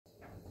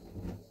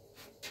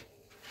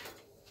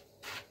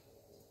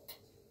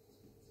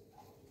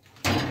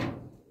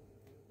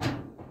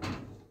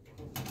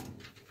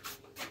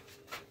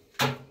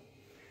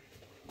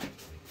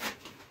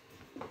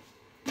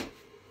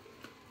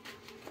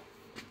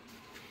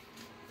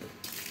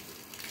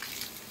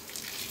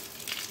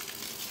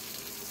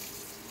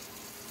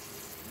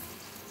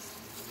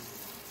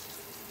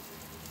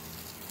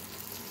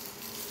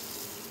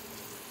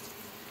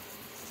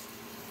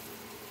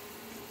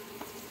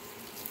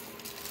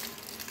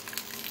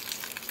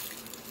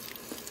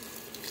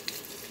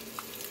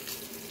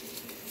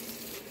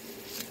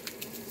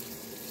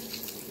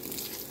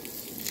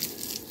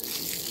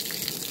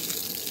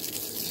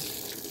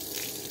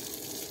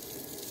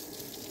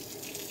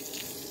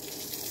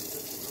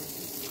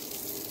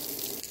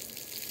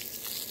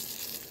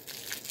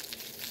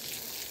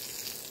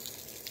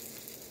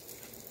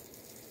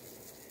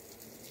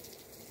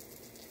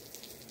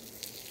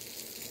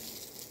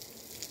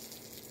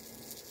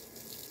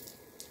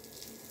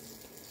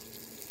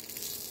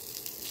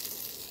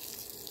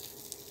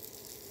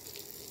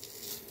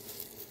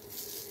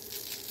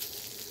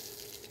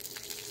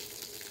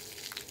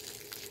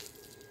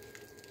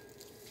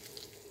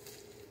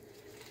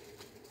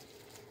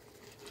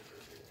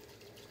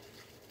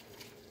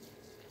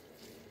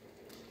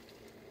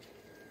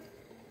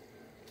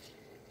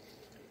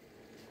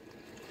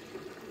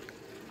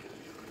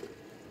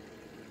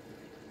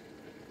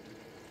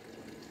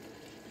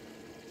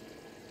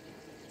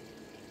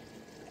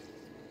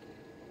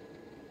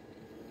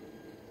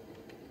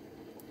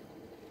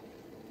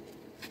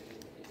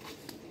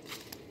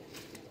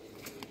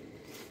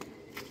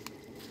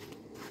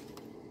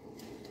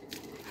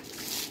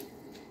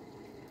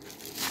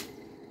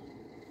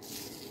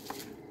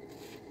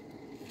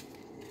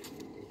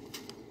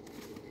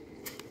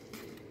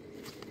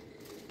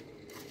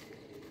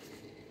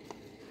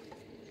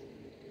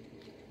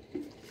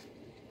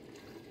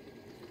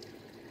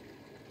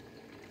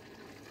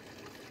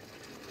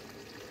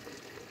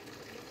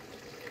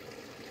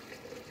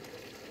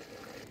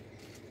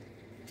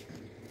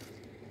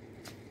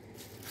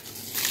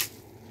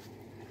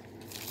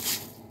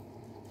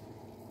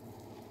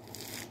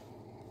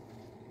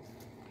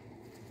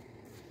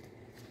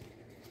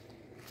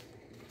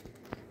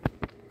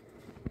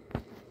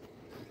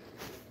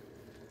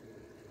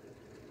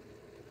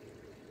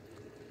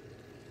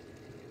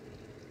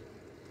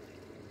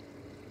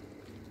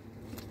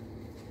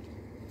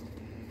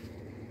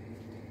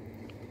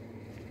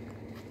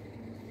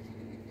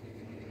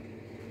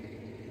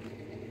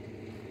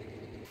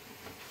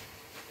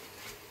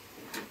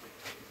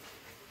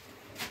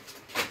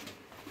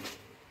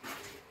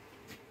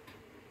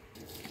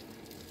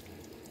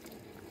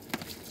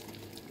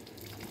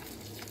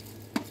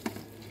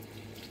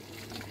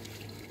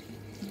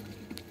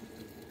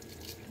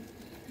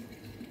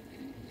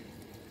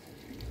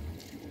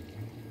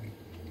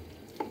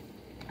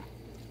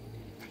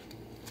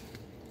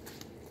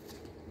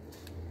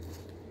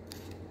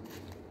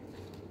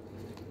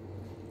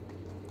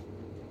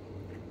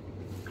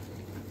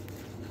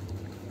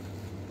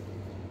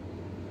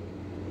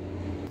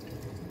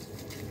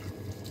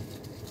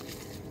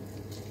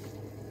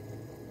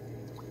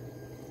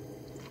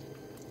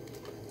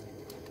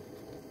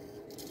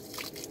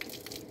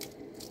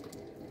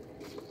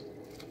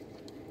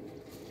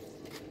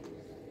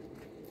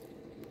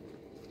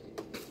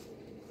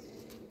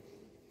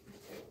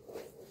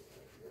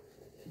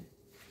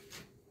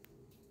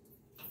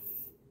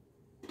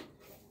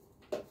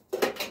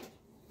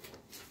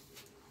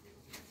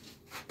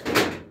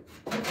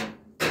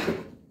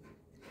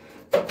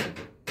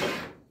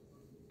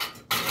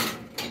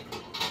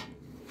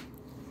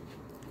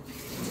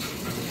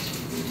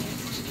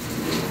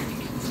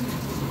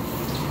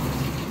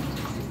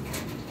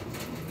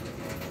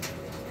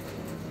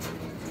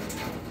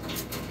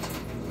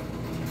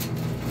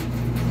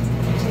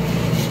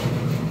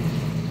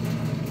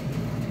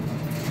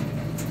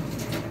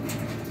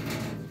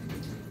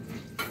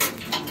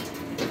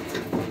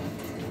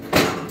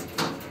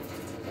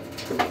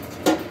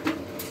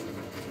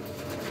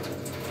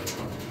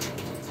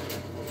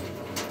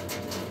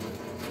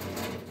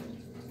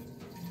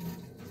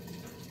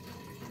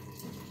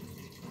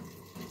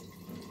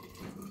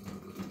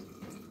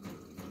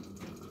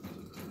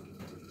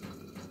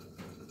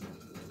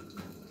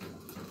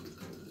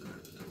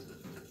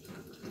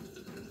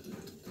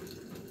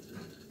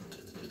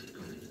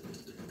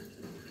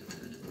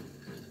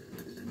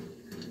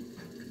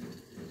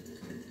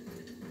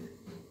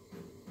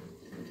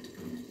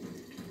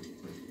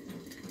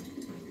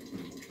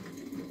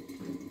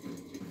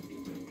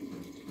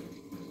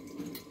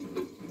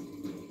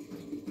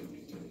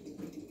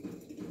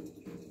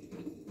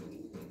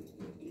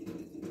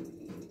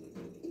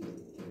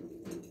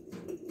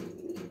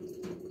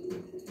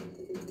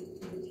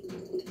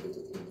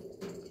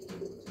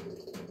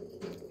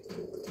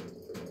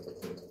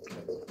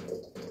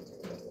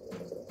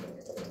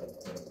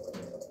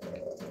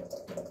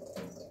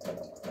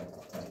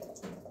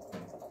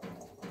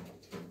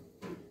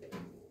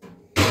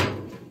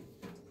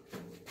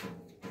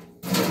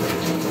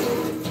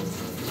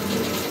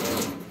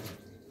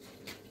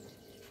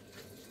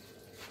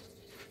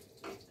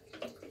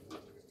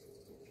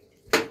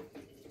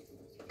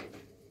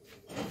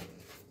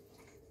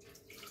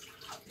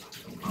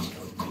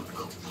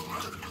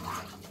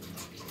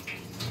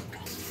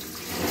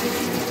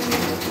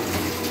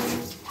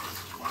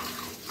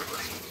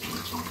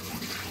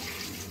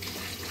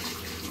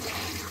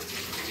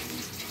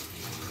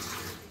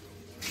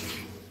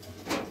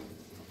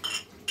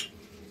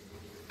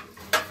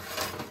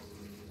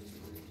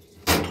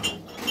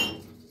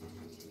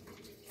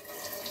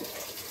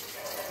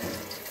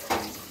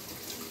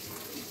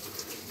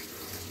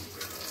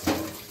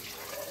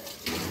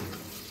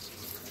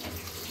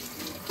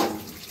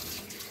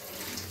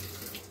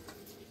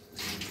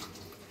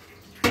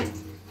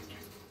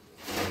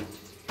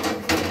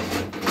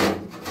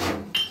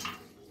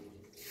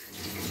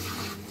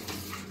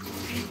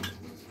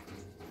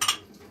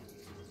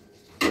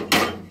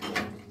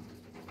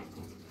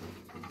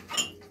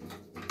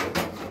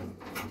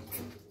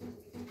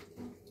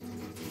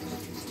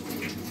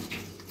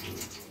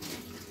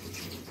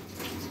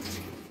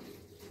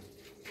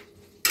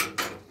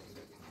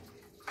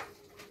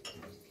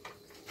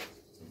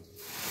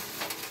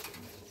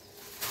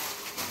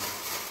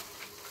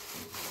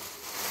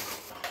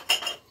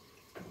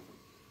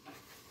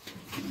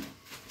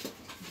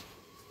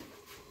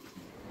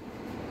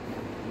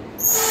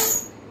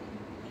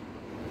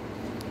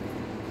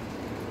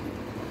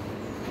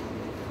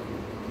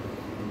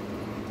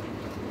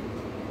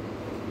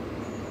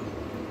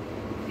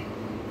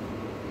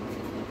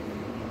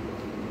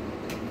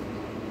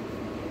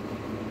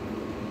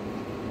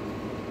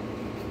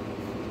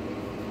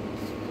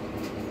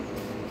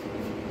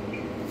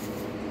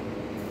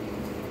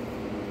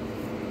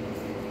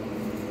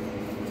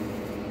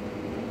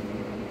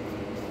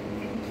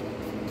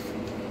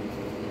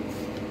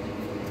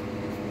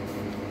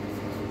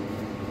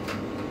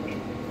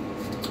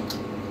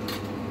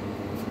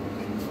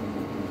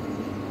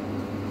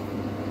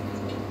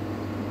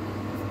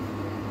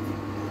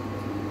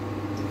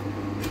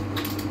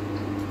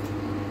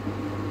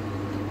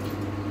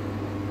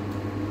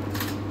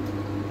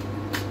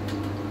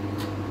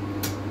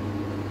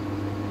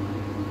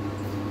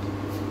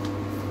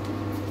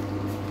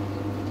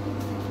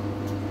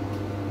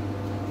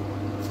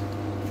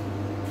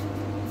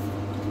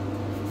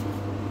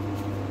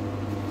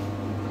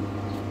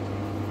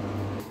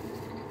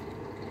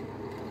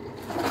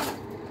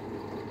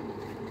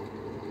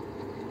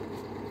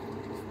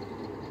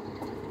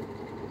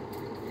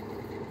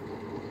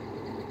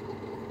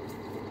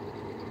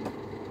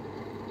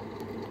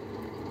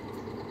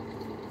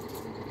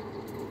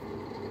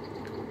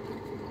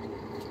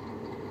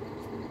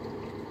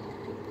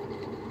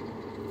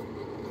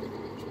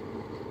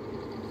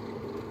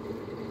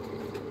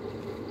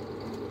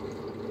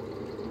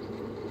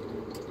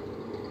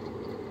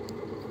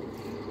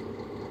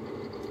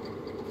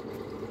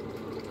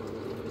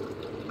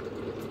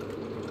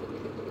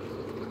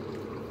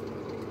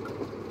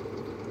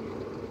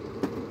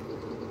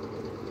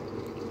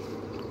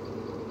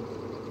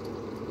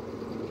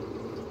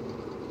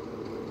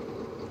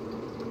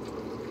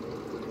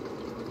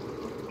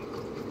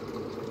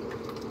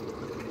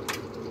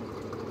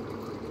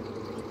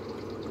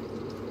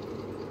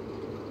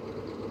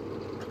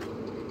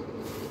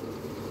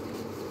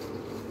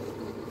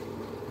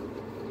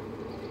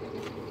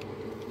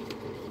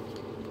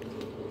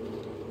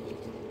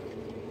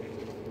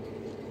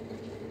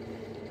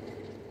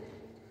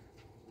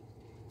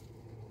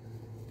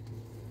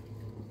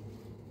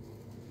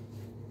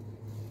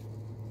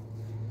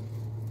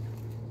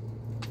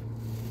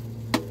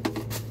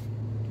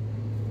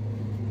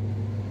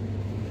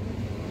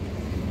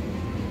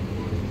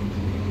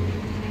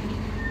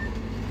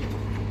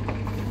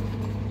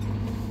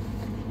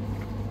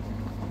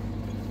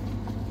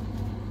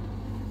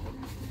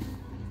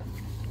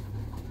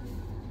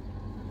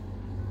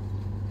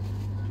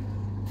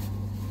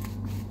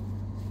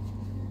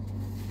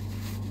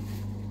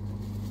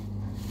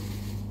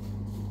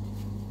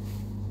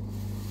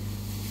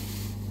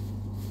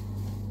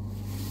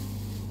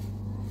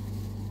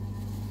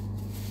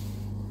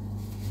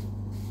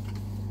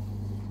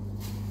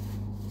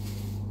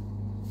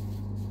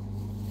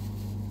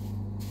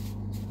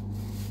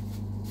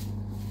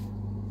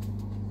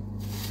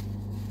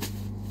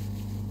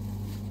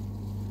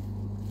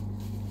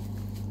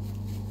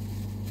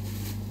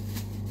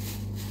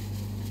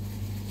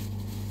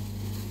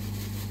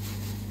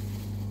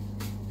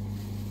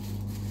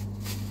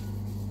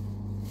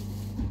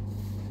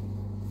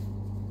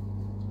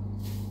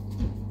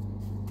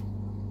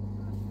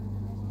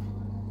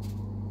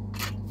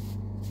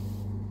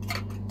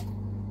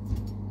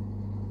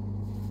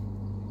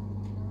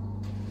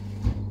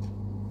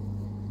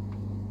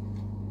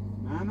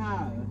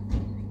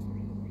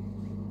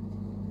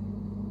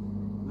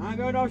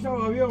بیا داشته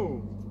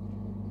بابیو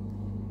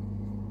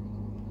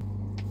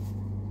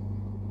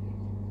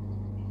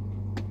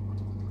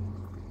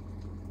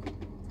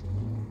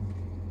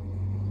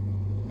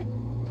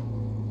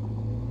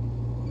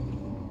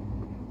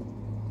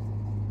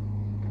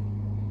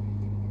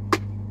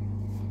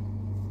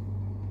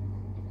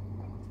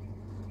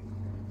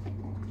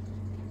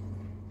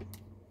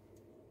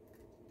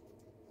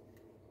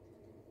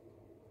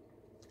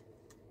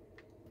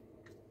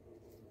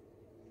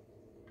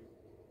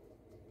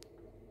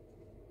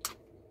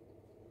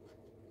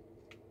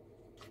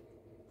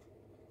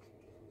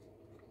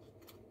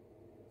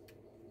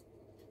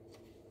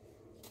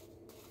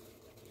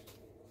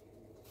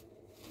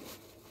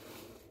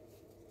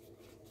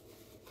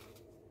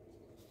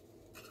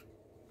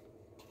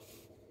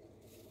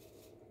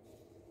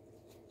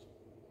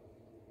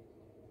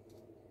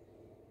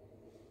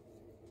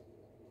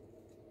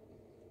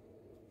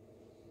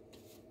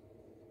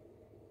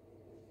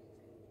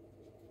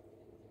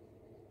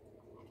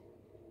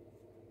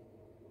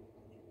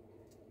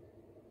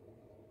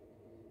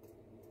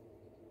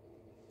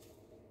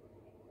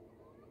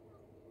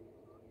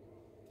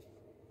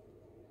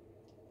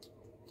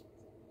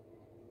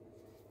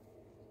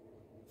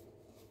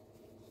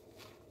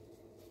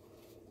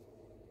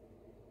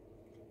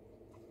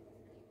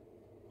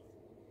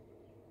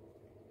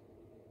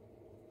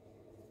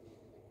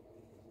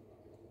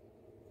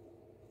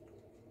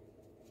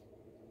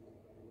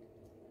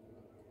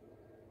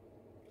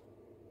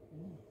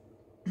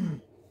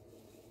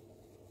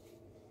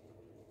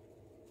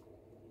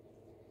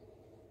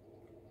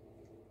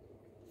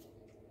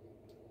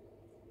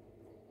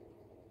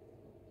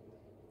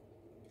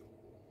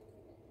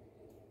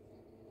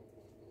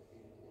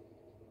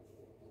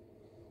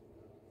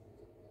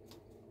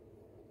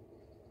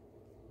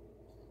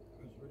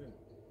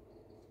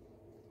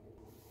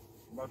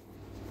Bak.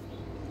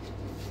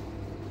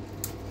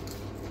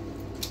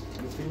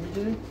 Bu filmi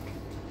gelin.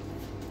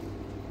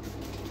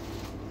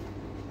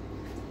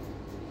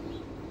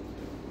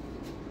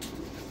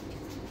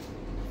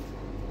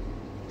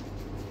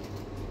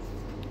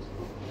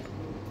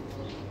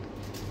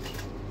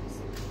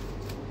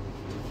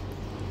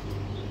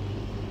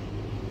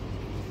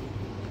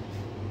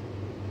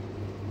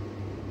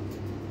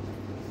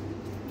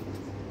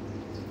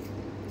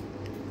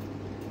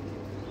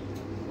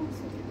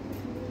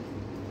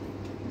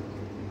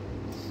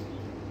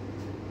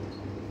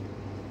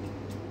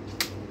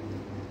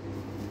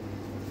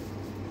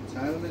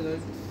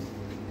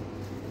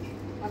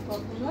 Akbar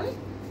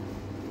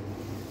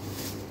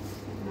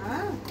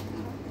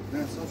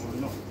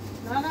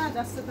نه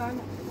دست در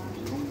نه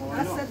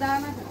دست در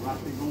نه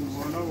وقتی گم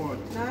بالا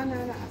بالا نه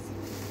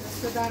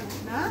دست در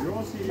نه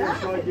روسی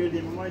یه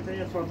شاگردی مامای تا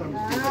یه چهار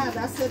نه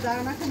دست در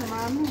نکنه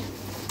ممنون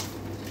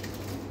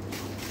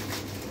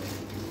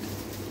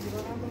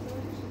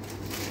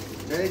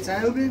جایی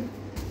چای ببین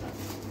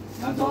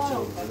من داد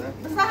شو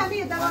بذار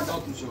همین 12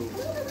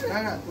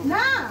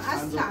 نه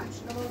اصلا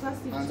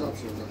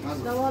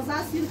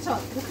 12 34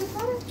 بخیر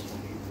کاره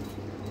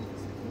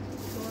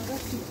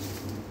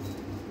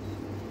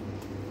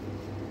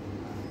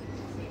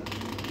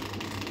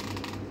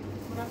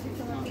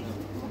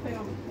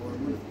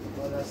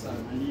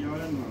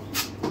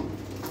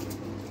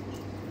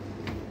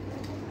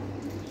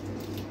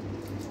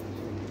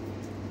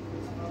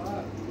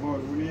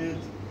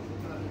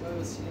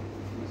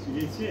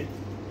 12 چیه؟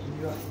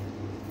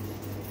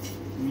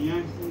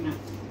 میان نه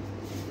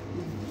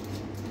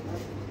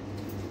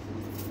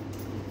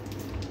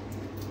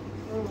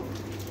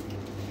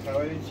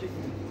خبری چی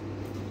کنی؟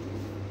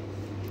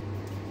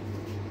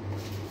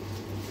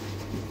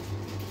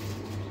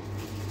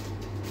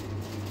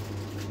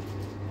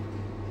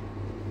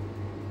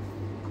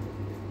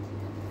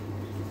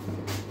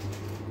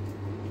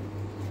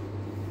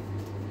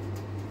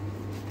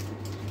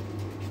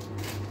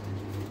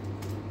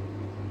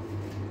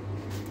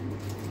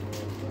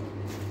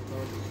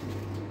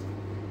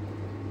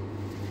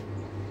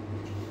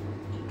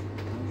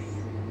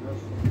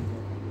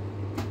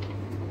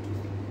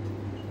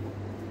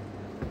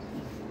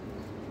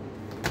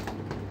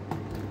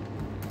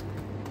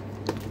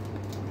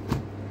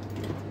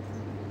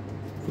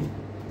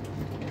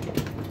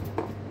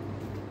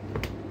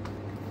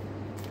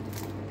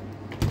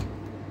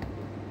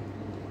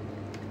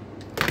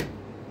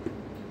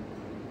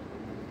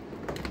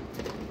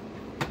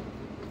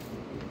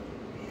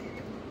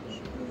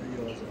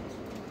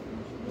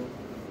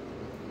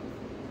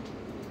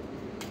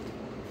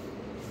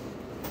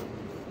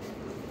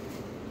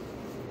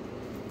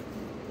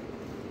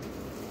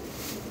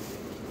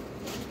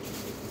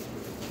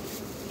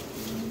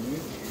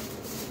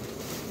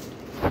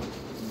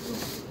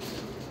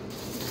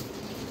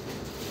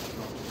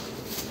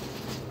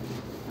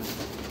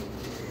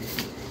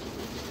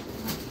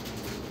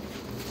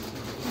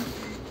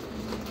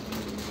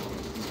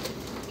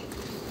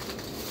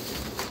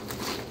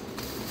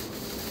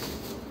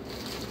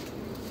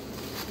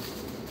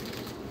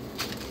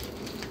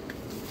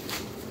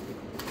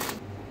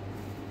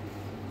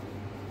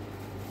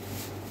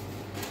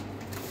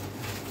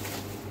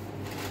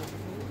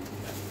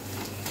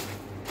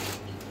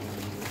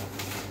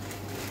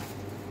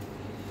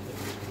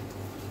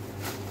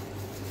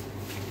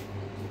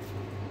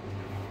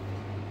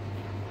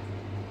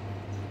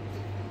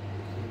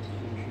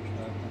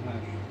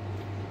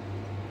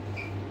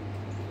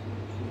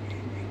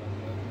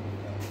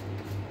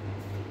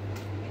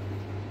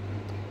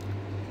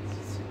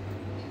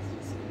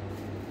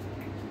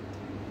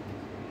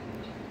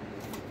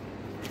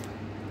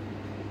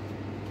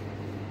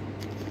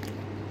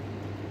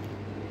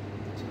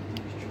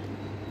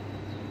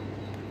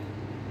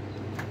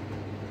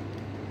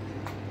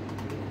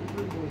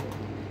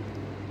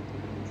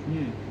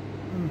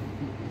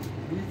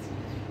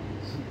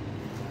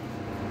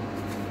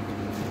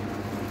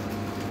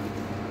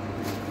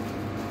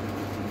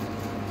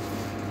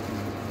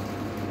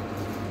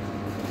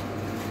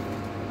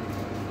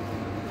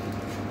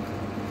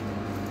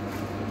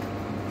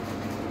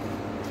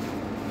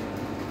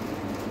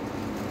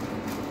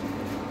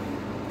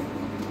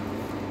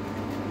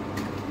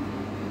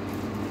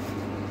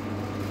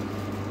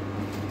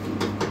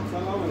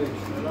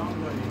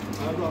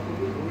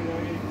 خوبی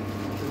داری؟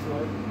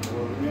 چطور؟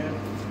 قربونت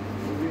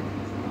خوبی؟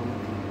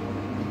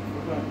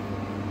 خوبه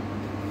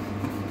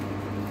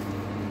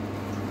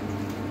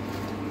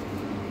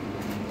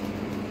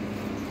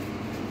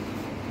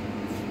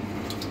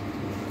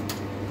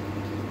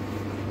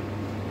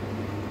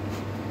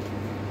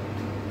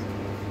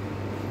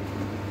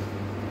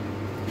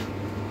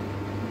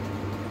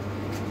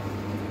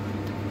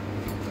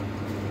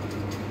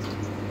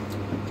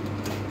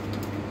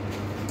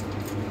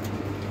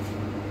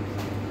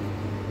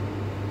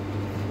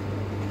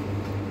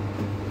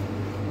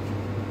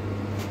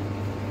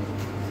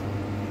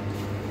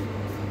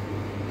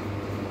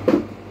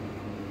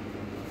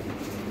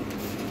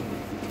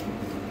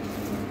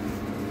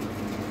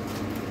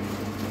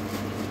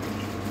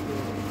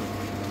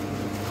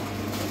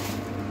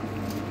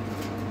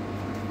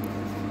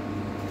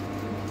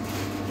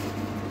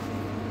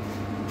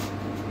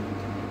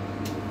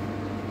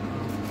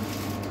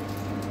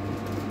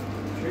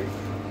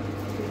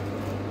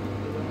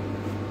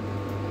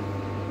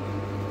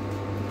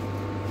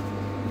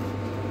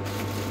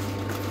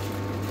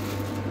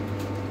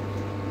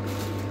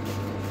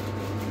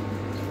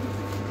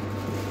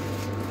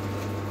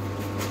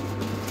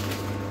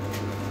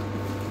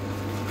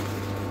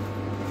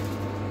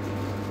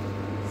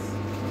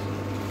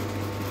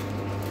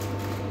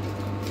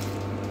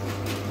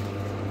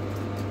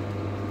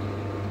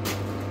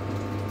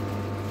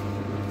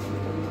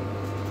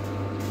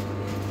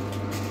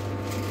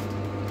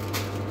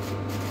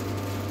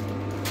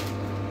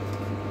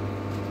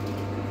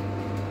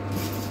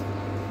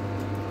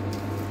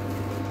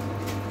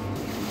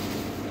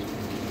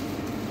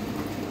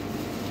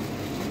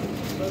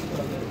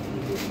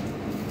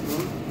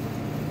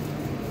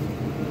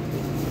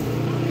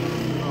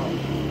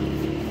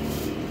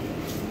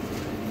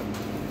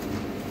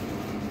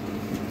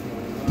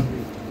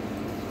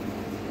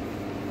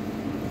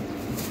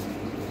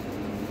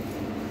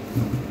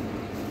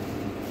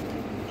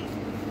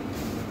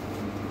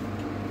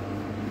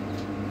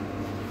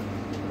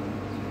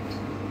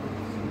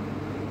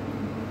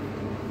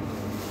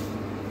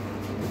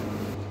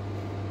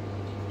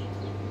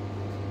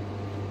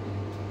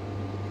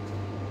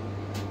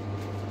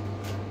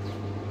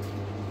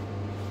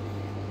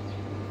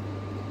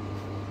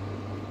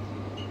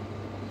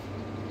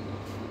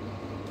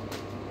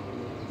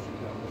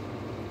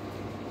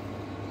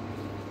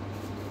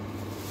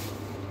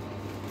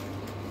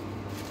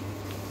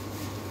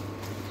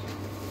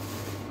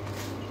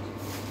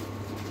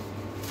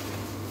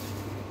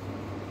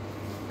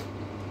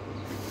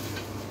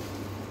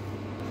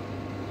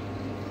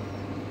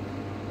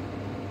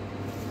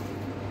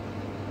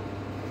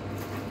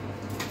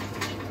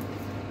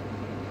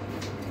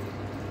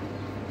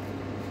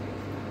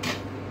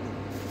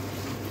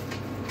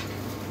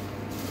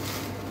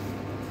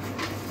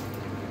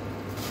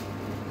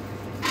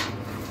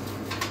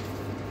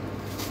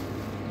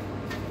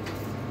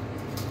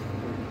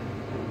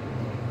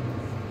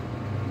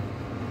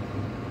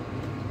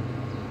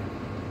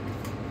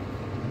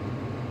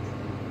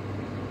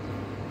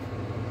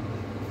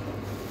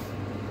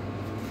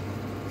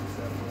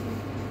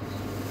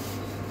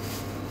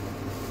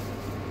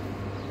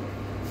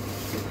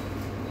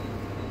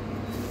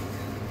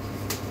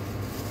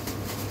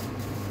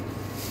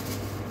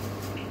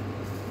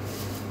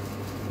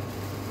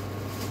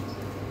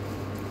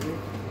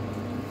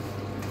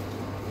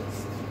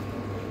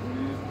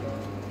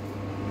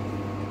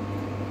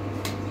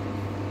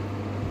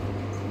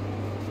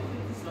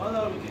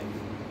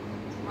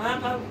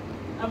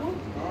ابو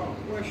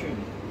باشه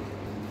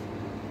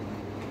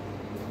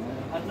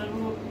حتما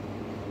رو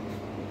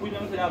پول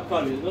نمیتونی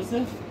افکار بیاد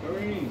درسته؟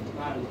 ببینیم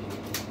بله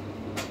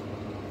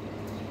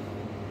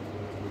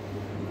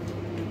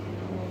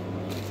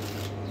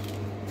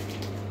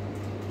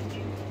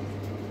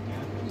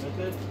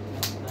بسه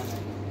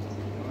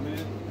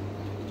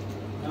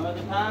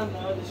 95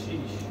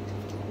 96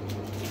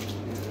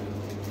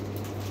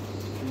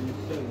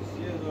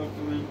 30,000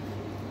 تومن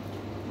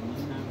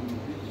این هم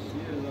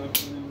 30,000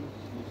 تومن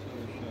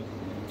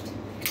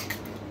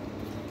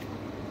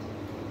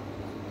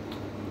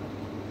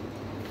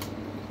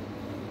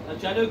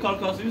 360 چلو کار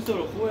کاسبی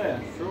سرو خوبه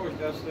شوش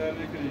دست در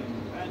نکنیم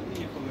بد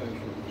نی خدا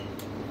شد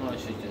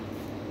باشه که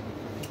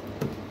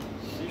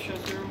 30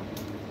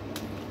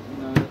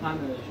 95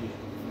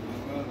 96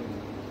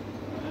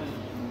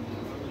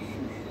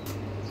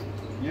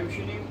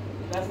 نمیشینیم؟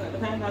 دست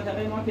بتنین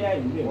منطقه ما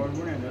پیاییم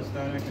قربونه دست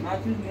در نکنیم هر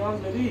چیز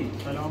نیاز داری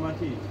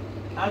سلامتی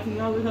هر چیز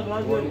نیاز داری تا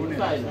باید قربونه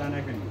بریم دست در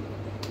نکنیم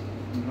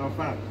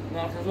نافر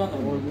نه خدمت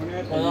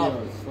قربونه خدا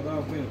خدا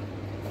حافظ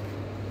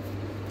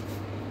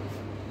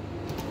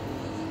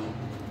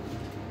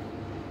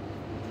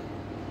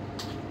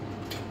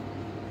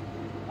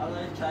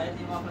الان چای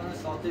دیما کنه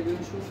ساعته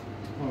بیرون شد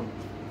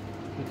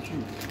چی؟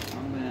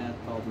 هم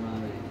تاب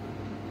نداری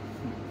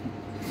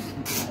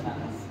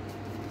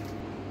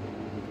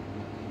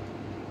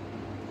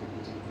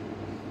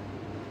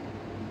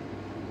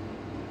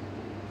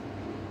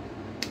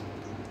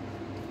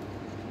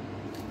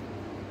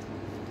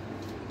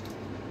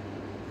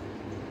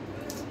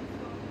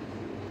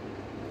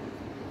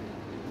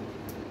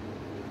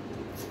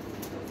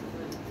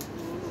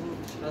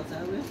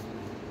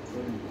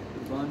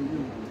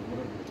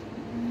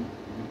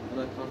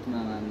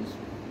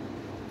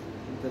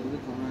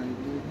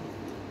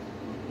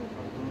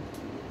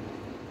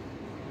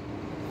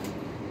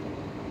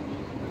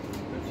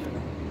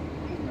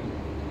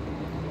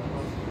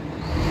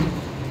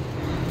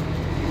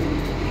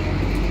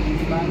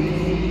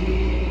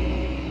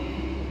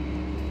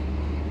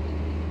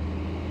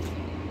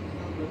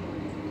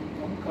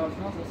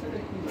کارشناس هسته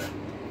خوبه.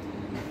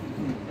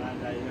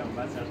 بعد ایام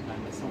بعد از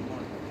تنسان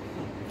مورد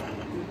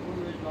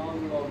خودش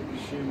نام را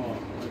شیما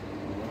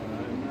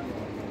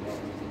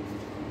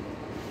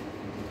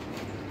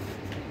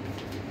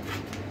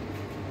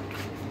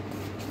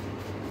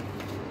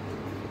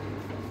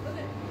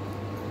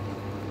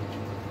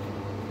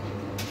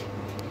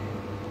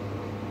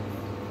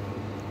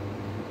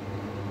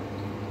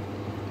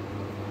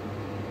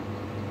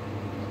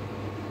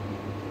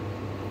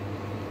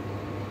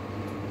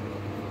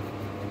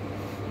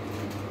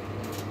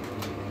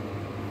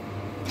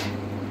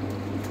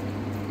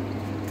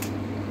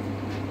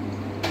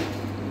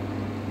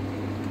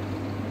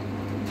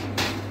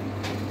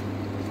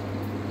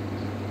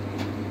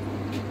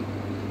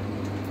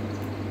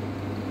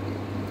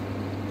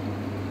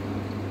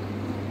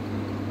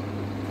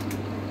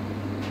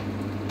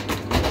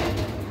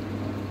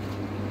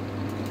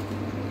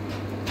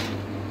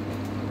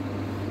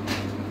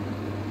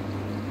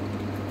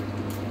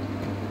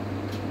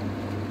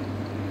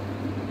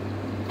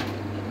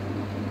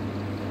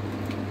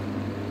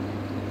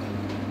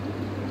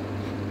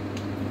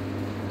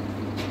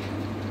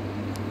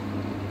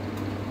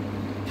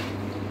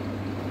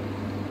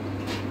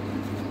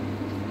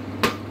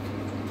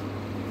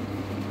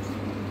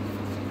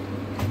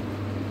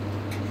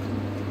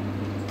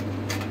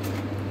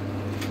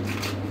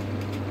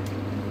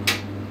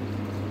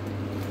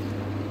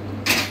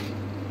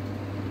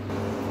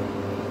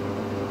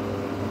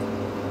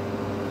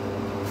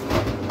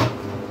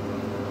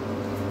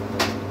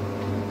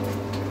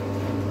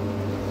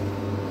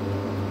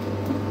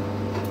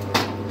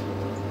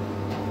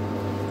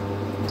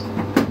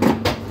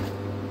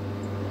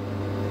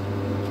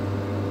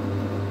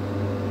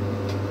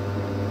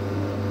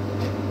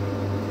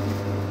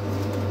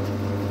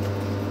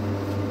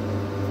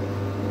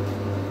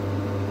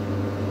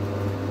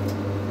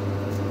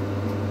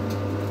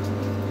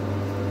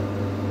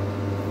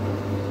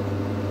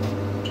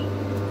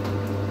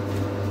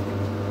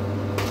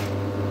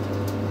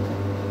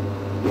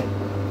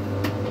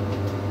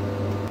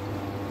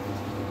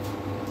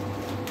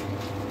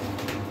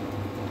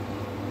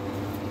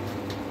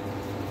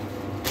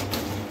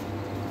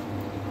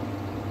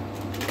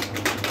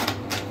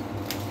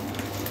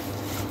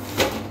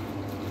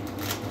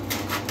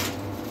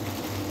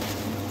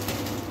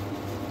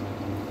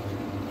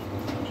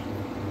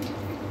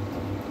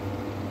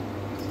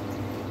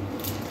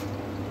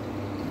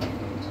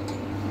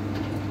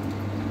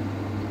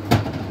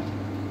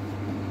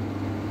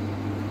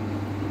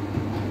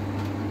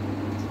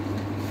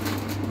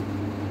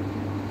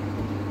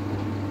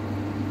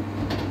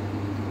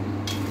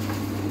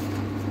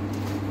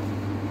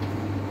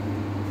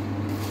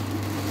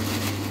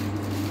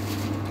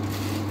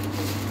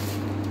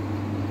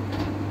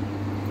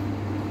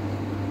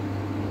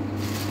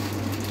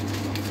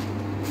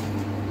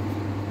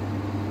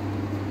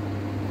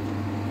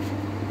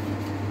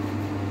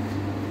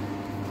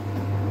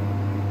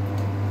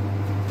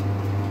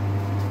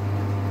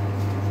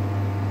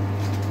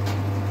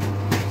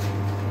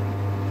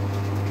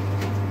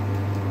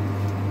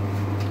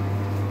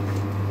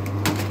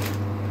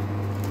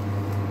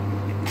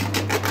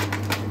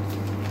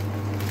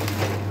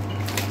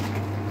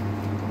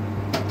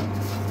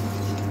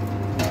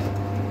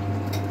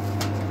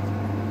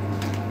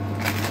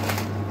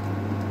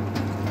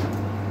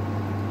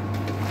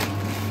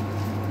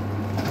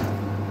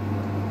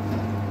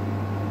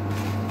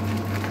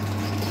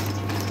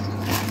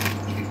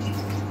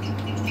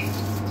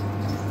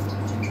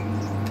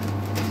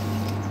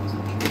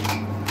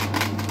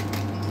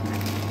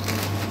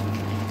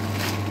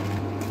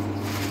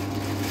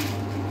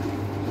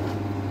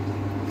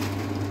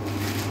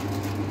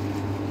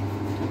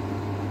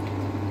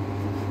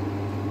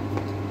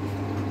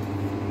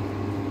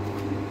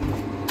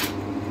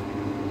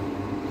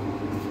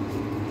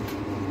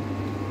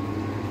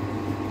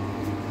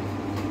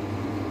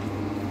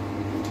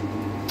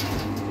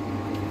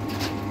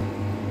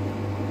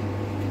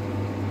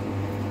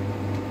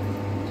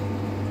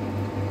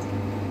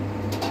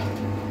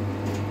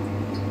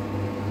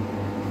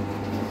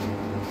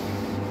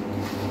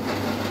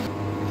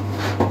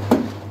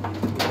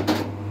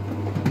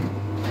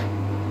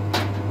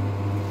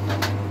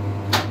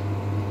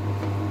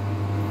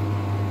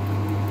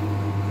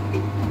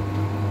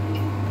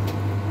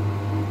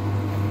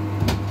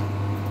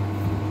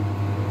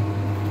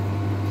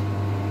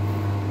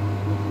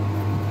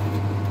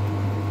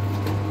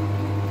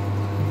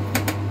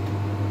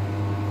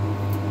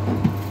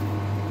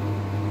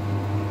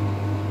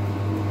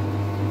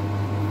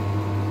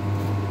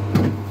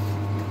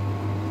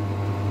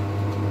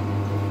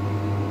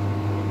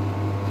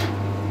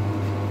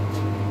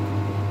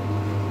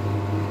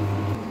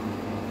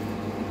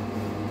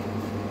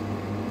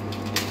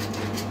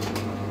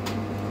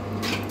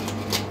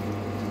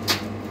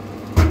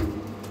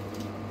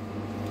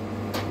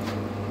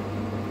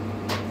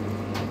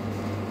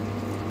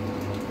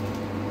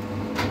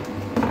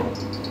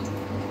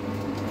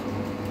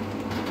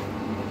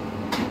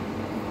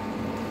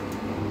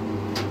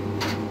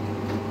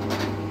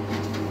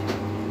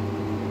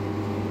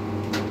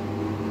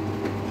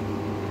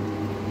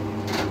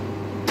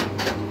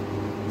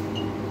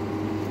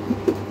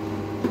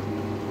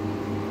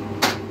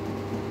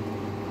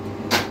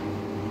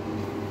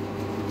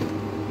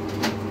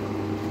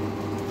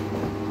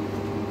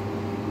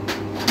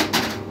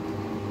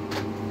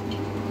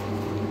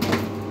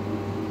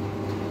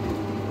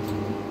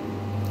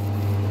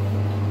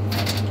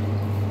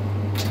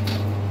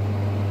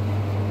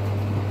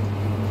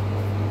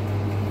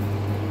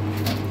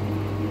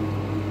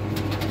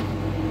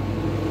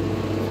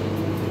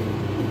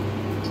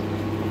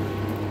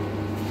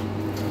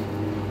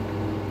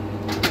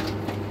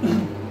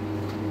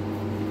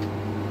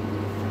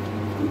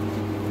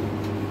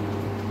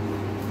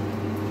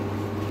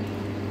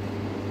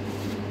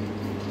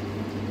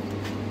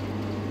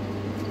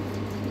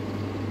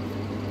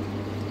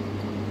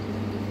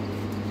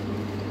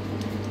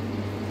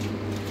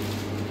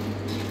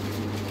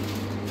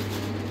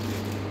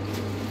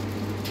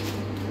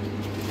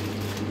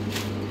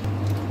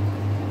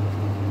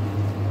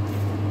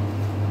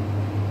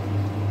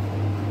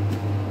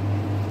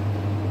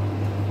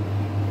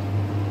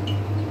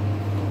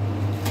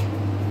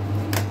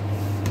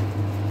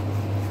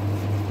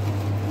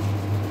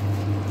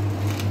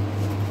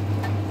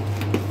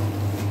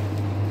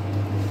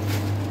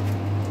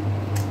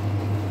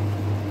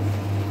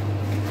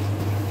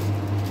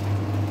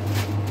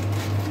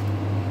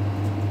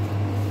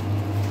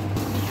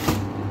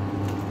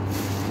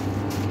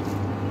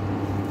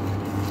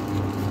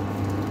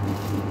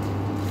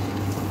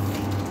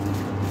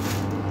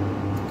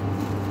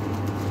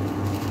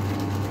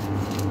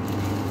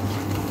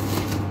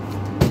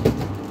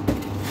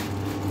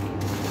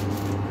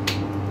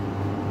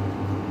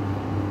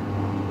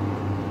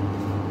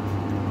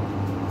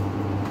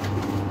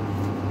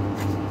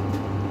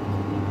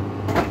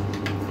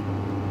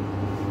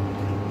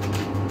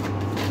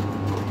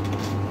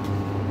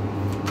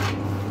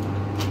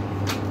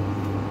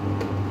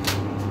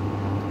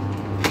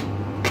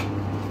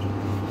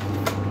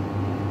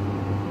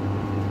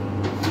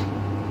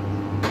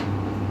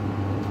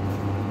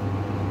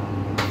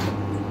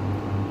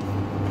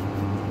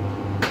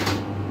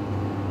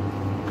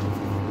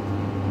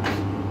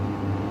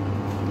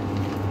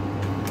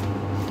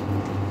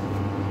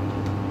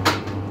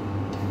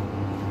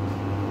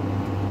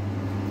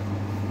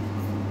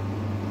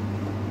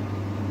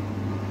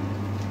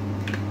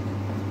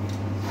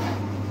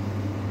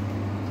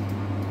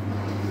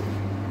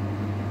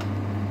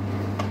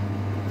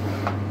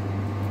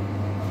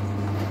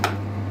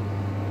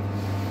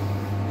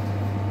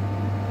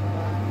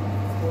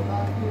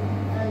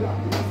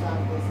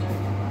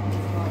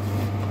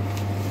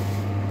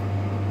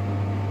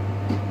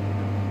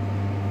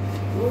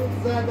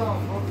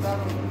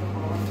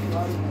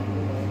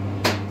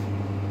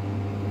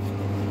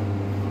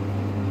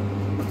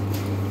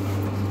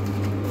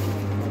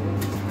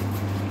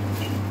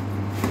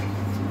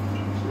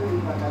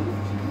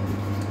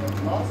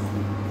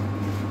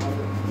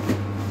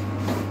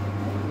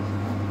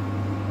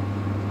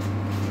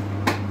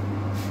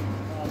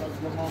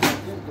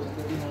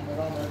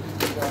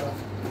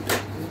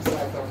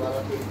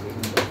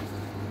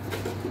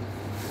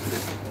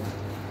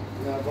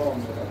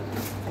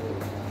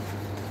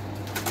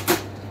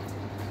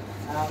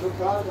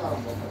کار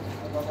دارم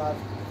بکنم بعد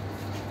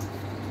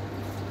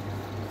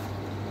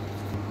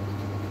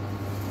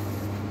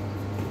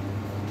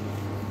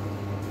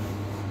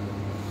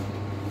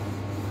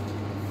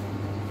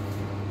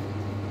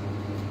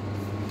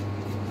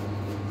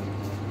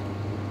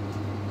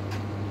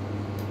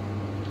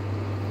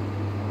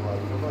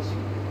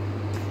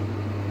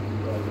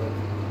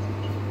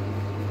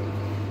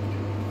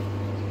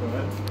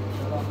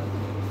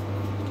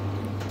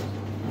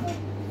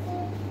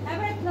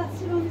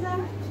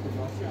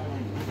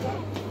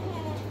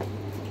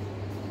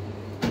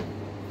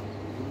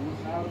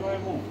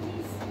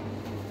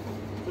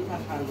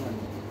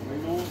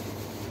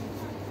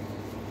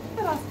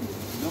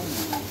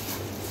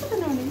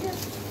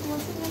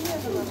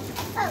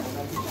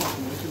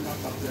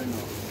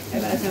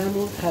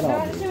خراب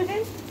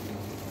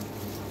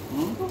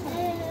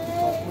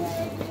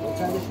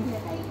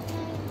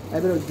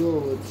ابرو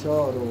 2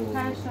 4 و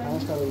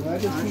 5 تا رو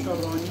پنج تا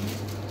رانی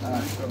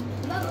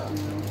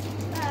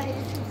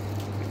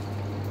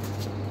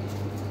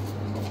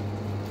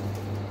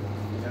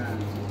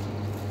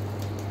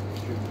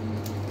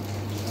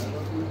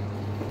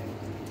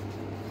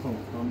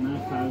خب من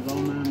فردا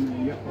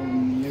من یه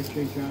اومیه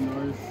کیکن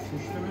داره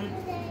 6 تومن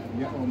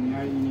یه اومیه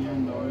اینی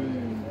هم داره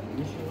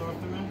 20,000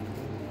 تومن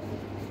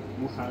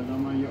بو فردا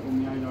من یه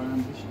اومیه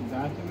دارم 10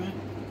 تومن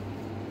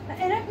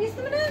اینا 20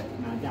 تومنه؟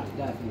 نه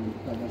 10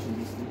 داداشم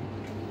 20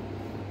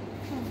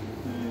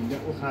 یه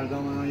او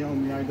فردا من یه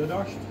اومیه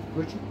داشت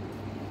کوچی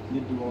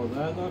یه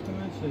 12,000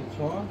 تومن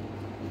 4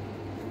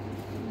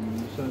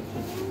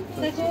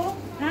 سه تا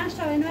 5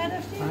 تا اینو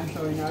داشتی؟ 5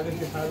 تا اینا داشت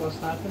فردا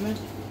 100 تومن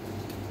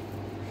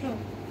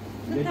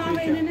دو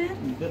تا اینه نه؟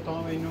 دو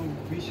تا اینو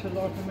 20,000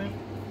 تومن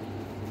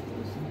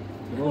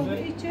خب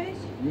این چیش؟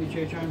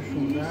 یه چیش هم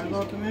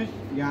 16,000 تومن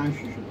یه هم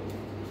 6,000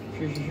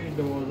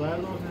 12,000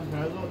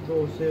 تومن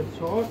 2 3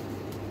 4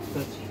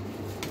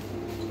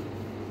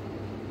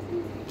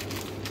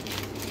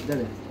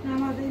 داره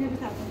نماده اینو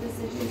بتابون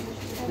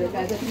دستش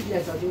بعد از این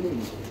لحظه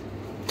نمیشه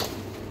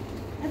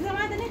از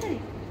زمان ده نخری؟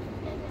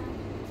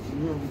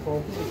 نه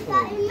کافی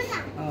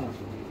اه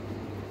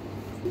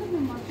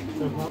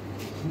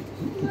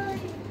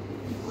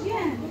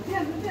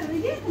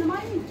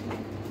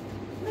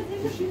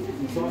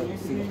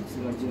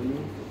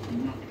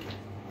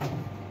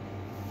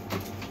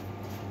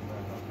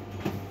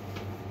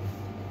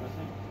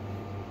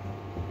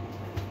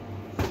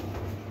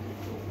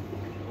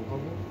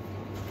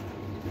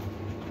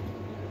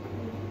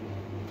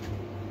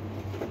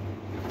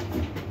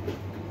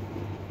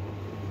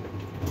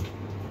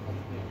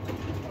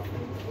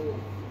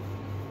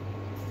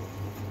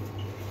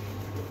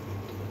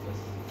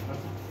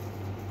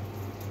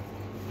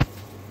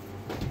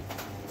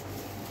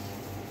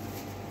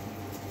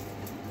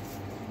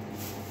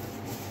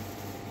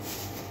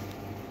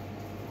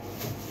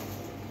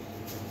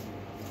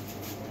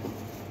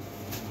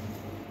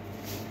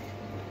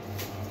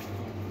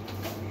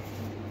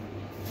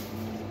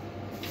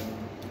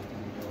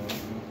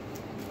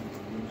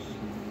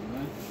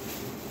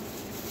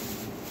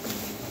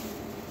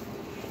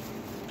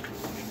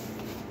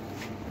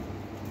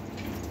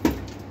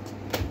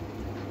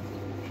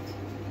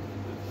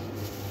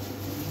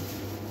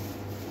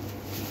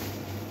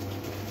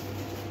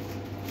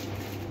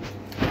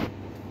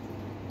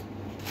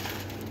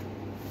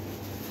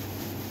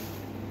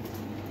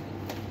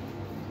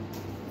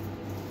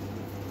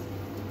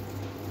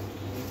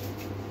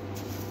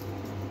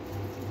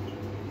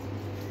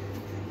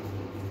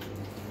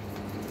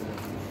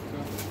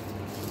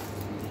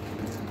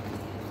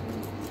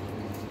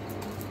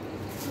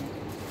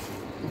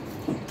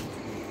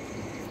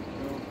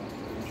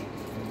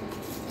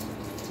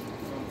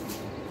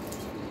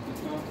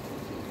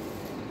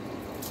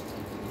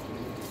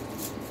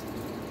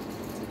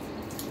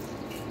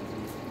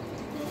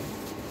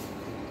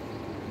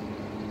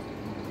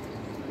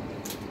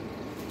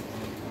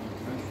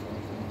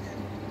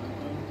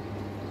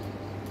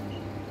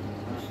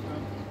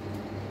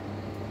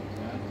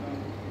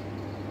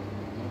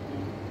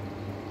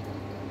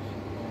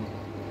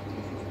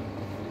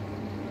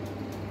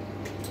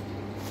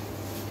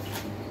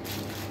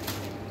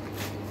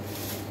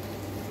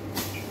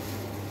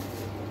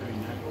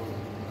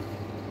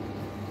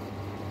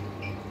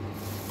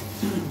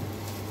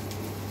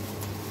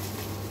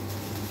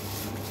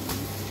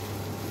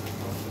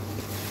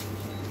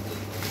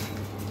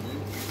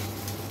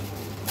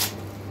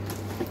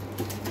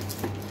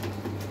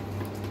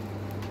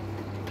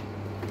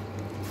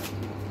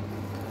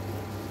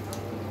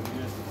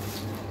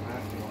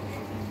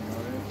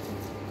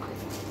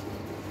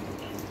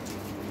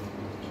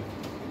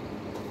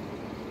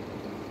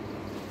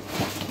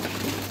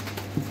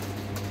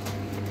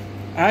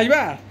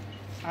اکبر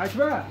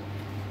اکبر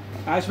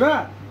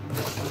اکبر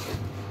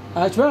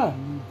اکبر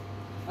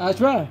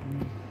اکبر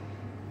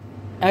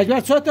اکبر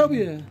چه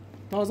تابیه؟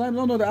 تازه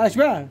امضا داده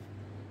اکبر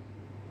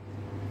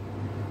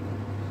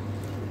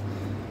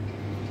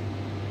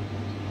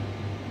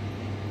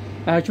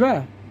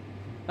اکبر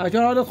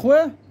اکبر حالت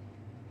خوبه؟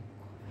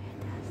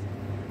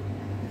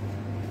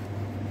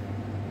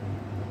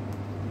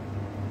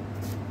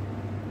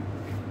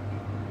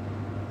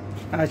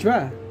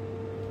 اکبر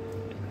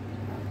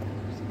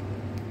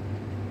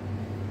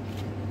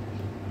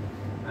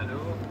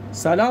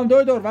سلام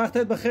دکتر،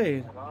 وقتت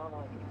بخیر.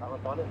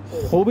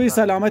 خوبی؟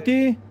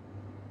 سلامتی؟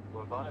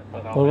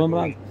 قربان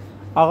برم.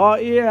 آقا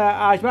این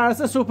اکبر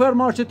هست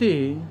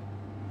سوپرمارکتی؟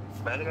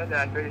 بله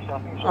اکبر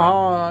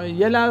شاپینگ.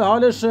 یه لحظه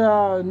حالش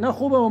نه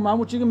خوبه و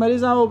من چیزی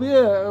مریضم و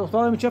بیه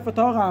افتادم چه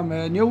فتاقم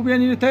نیو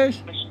بیانی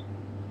تش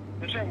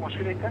چه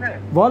مشکلی کنه؟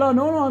 والا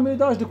نه می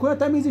داشت دکوه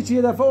تمیزی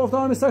چیه دفعه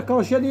افتادم مثل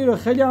کاشیه دیر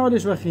خیلی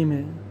حالش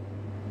وخیمه.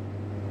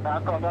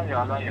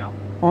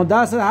 آن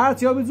دست هر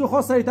چیا بیزو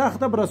خواست سری تخت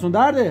برسون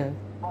درده.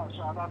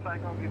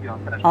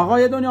 آقا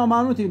یه دنیا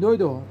ممنونتی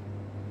دو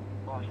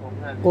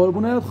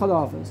قربونت،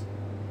 خداحافظ.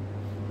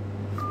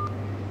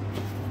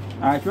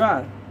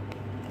 اکبر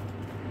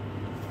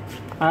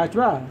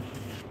اکبر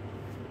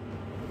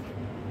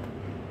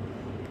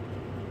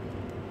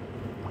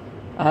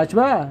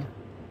اکبر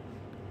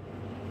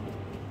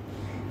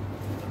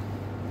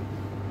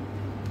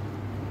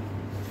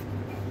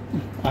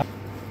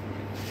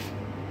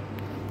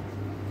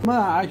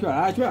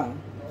اکبر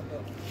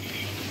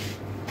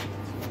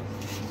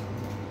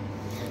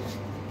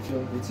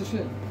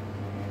چشه؟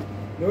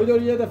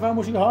 دکتر یه دفعه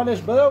مشکل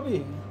حالش بدابی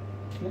یه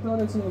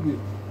داره چه نبی؟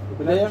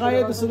 دقیقه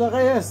یه 2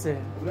 دقیقه هسته.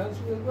 بلند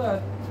شد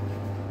بعد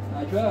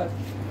اکبر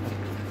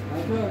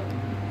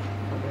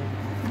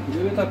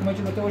بیا به تکمه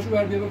چه متوشو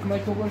بر بیا به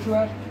کمک کوبشو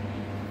بر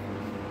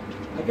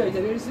اکبر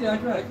ایتالیایی سی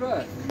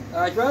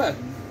اکبر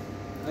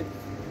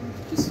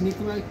کسی نی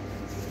کمک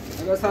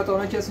اگر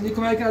ساعتانه کسی نی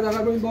کمک کرد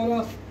اگر بریم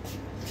بالا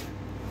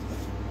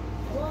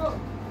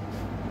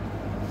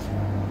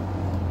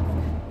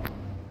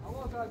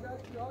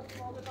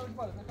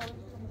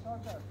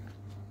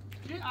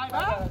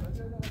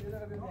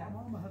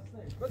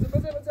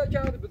بزن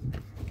کرده بزن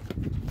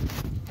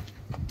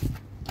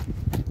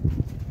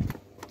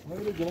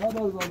مگه جناب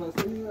باز بس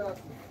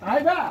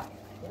اکبر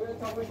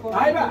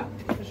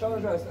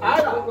فشارش هست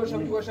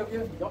گوشم بیا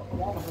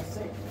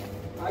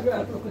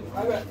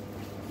اکبر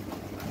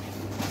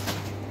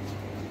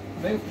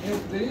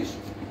بریش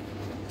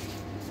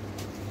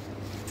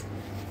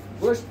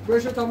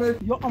گوش تا می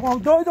یا اما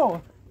دکتر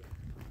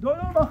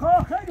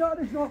بخواه خیلی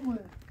حالش ناخونه.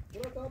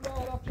 برو تا با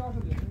عرب چهار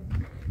شده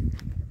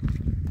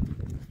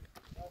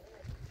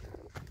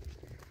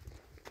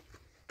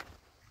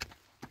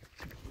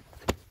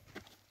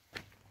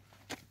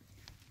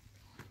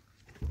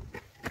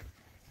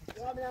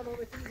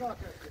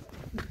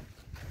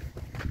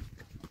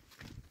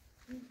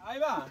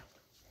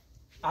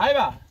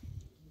ایوه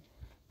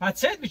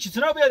پچت میچی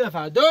چرا بیا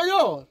دفعه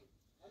دکتر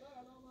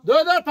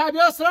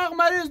پبیا سراغ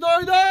مریض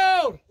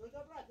دکتر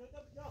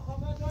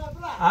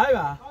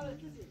ایوه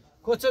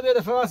کچه بیا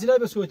دفعه وسیله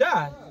بسکوته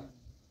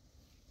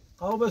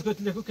قابل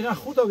بسکوت لکو کنه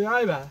خودتا بیا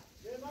ایوه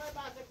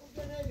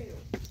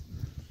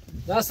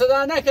دست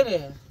در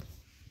نکنه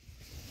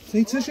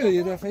این چه شد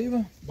یه دفعه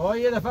ایوه با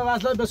یه دفعه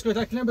وصله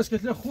بسکوته کنه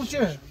بسکوت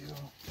خوشه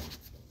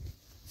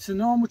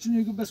سنام چون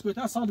یه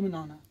بسکوته سال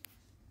منانه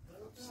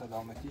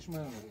سلامتیش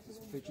مهمه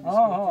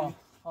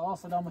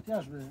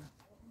سلامتیش به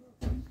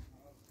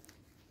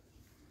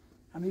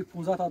همین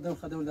 15 تا دور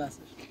خدور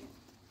دستش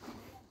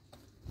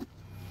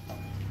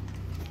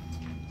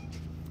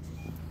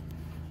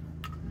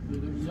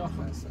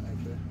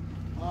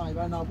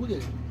ایوه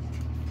نابوده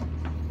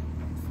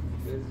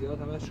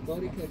زیاد همه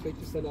شکاری که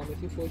فکر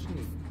سلامتی خوش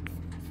نیست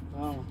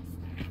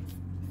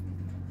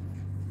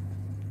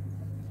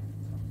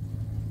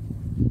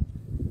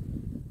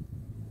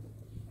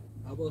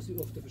عباسی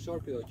افت فشار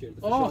پیدا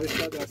کرده فشارش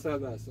 100%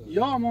 بس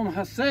یا امام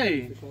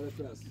حسین فشارش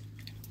بس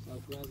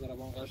سرکوان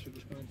ضربان قش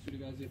گوش کنن سوری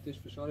وضعیتش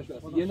فشارش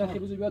بس یه نخی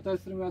بزو بیاد تا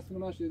استریم واسه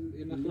ماش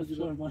یه نخی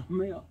بزو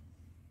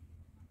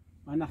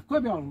من نخ کو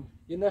بیارم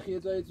یه نخی یه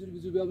جای زوری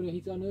بزو بیاد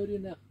هیچ نوری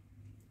نخ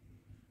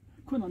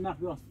کنه نخ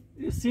بیاد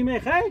سیمه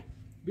خی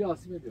بیا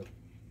سیمه بیا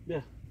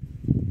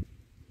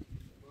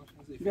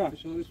بیا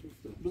فشارش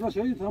افتاد بذار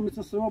شاید تا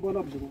مثل سما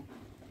بالا بشه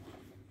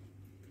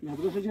یا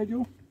بذار چه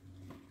جو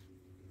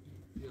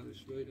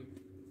بیارش باید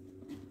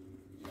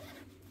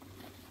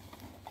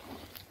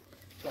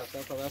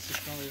تا واسش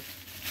کنم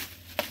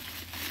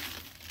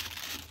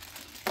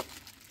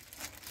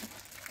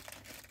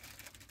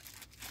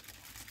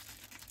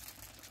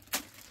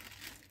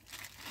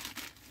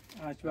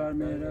اکبر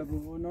میره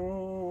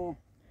بونو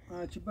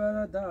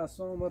اکبر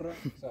دستم را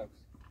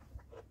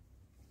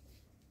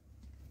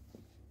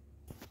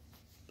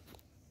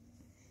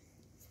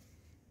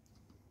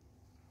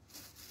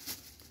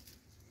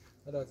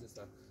هلا عزیز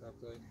سر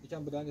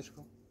یکم بلندش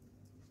کن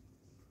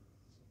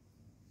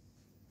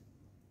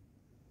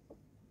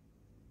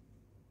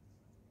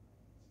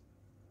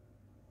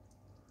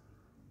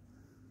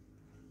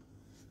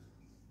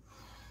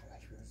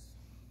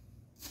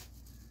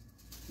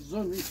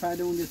زور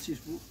میفعله اون یه چیش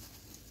بود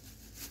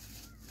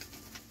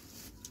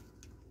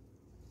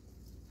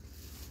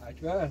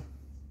اکبر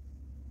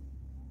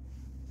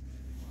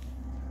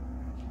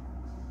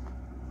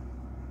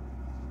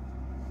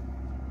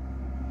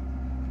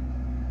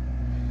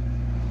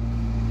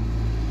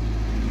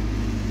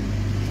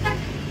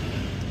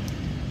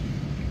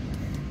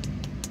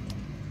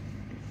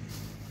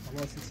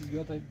واسه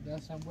چیزی تا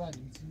دستم بود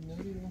این چیزی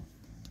نمی‌ریم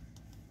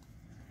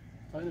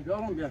اینو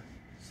بیارم بیا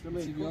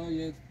چیزی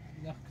یه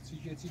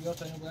نه چیزی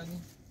تا اینو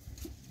بردیم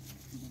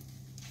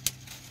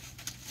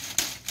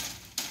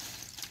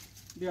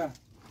بیا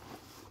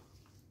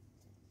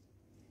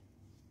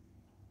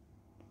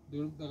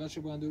دور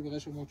بغلشو باید دور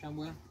بغلشو محکم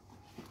باید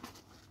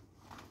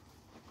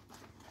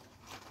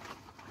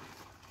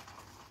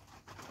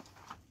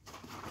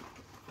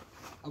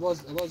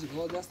عباز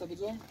دست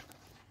بزن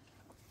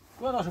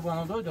باراشو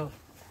باید دوی دار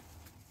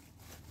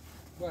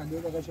باید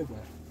دور بغلشو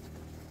باید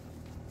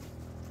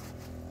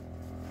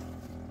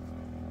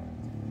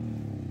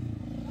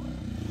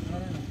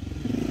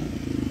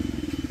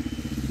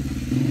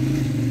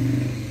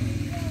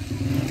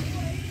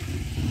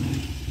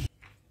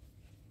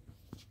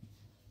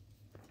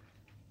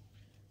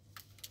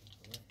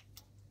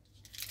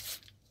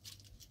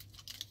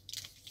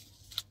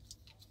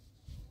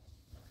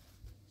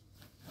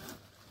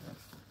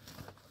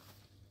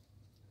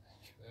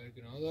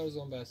گناه دار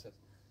زن بست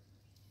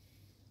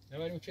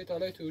نبریم که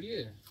تالای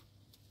توریه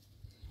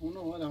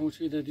اونو والا همون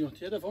چی دیدیم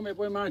یه دفعه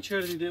میبای من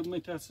چر دیده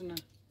میترسنه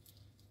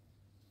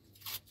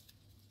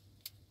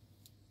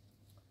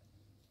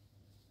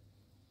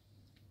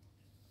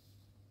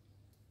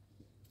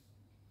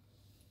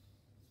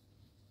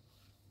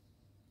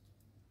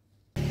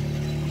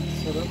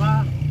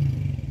سلام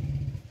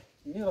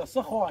این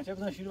راسته خواه چه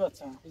بزن شیر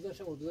بچم بذار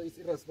شما بذار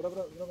این راست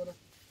برا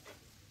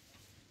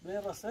به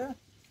راسته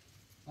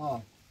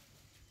آه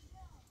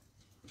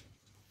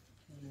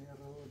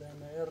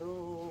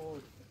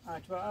مرود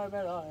اکبر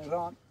بر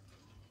ایران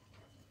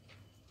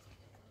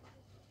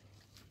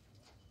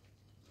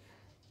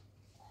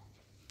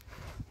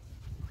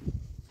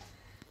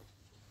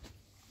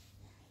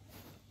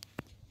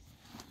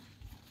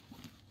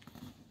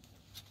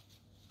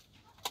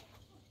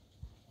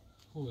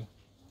خوبه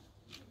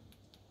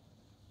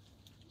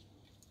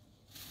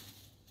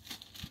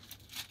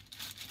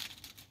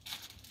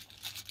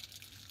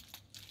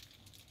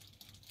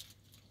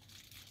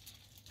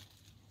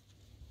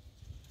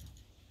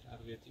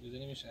تقویتی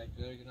بزنیمش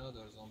اکبر گناه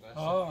دار زن بست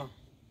آه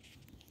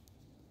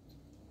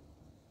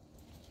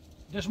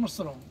دش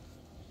مرسلون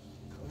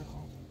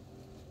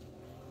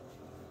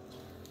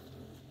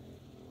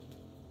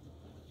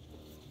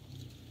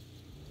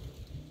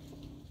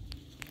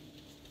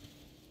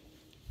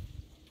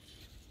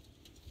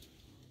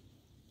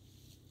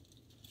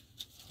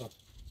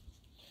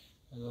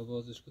حالا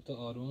بازش کن تا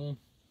آروم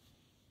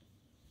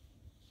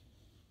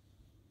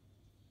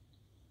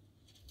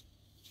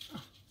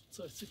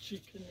صرت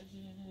چیکنه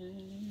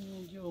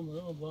جو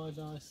مرو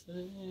بالا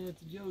سرت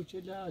جو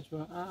چلاج و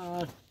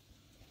ار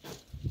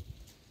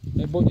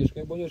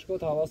بودش کن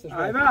تا حواسش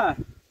ایوه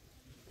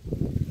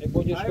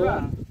بودش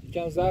کن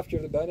یکم ضعف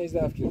کرده بعد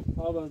ضعف کرد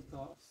آب از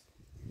داست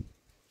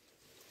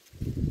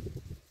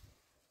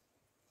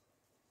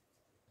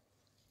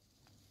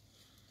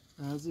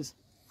عزیز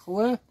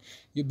خوبه؟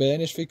 یه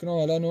بیانش فکر کنم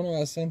الان اونو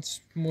اصلا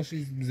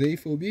مشی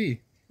ضعیف و بی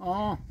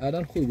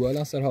الان خوب بود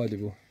الان سر حالی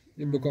بود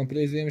این بکن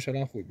پلی زیمش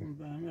الان خوب بود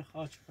به همه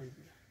خاچ خوبی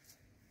بود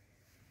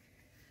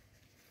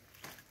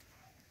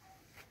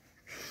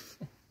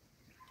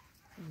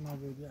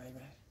نبودی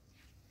ایوه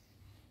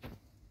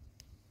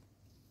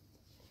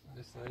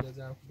استایل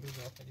زم خوب روز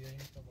آخری این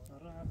تا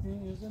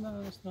رفی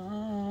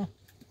زنستان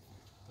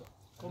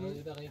کمی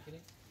یه دقیقه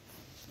کنی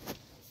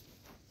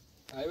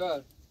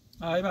ایوه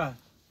ایوه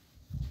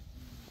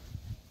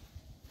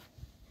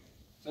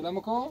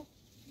سلام کن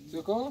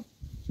سکو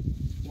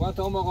من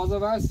تا مغازه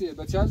واسیه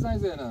به چه زنگ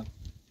زنم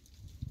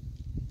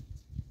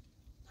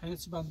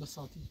هیچ بند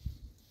بساطی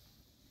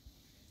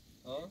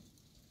ها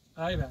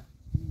ایوه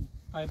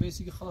ایوه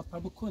ایسی که خلاص پر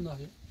بکن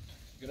داری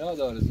گناه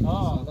داره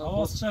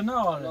حواس چه نه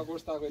آره ما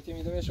گوشت تقویتی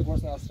میده میشه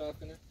گوشت نصرف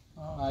کنه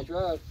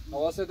اکبر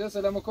حواست ده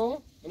سلام کن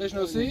منش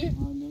نوسی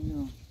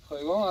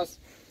خیلی هست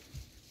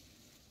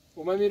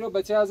و من میرو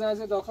بچه از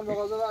این داخل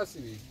مغازه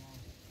واسه بی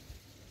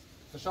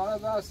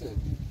فشارت واسه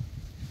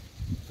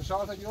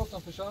فشارت گرفتم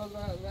فشارت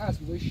واسه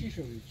بی شیش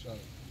رو بی فشارت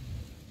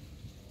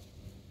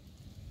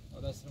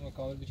دست رو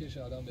کامل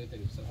بکشه آدم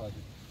بهتری بسر حاجی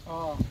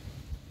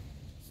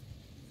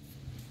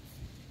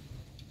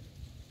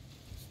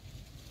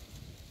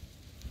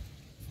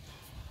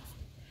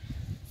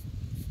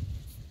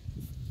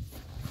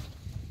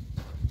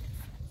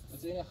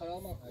از این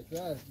خرام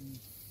اکبر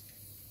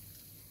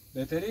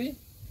بهتری؟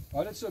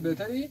 حالت شو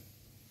بهتری؟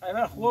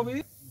 ایوه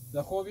خوبی؟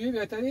 ده خوبی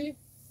بهتری؟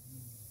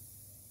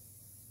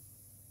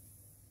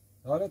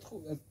 حالت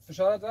خوب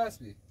فشارت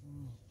واسه بی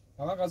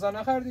همه غذا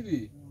نخوردی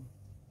بی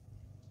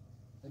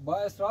با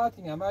استراحت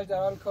کنی همش در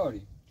حال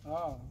کاری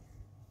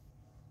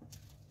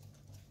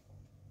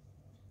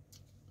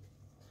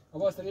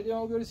عباس تریدی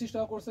همه بیاری 6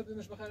 تا قرص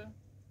بیمش بخرم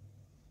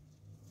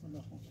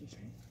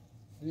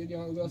تریدی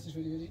همه بیاستش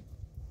بدی بدی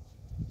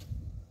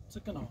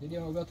سکنم تریدی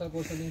همه بیار تا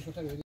قرص بیمش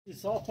بخرم بدی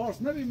ایسا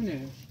پارس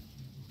نبیبینه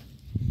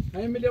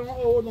همین میلیون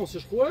آوردن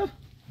سش خواه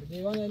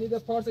دیوان یعنی ده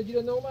پارس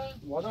گیره نومه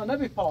وادا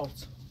نبی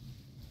پارس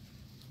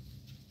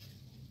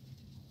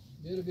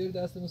بیر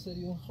دست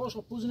مسریون خوش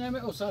پوز نمی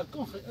او سر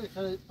کن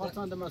خیلی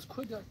پارتان دم از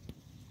کجا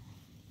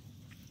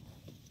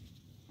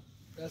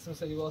دستم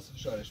سری واسه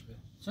فشارش به.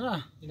 چرا؟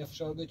 اینا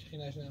فشار بده که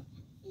خینش نه.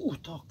 اوه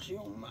تاکسی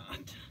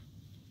اومد.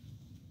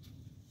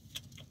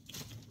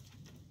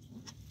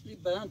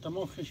 این بدن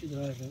تمام خشید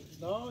راه.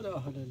 لا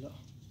اله الا الله.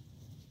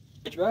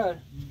 اکبر.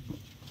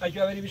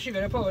 اکبر بری بشی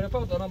بره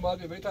پا دارم باید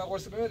ببری تا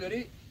قرص بره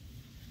داری.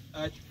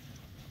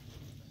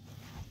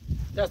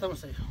 دستم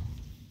سری.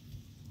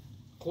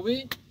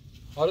 خوبی؟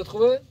 حالت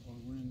خوبه؟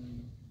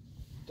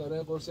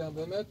 داره قرصی هم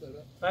بهمت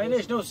داره.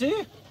 اینش نوسی؟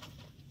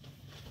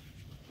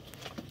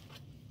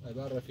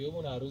 بر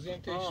رفیقمون هر روزی هم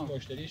تیش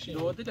مشتریش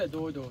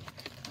دو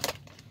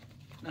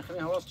نخمی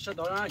حواسش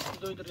دارن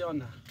دو یا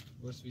نه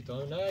قرص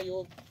ویتامین نه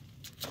یو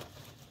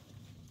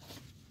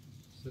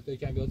سته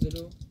کم بیاد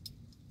جلو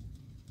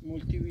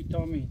مولتی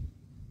ویتامین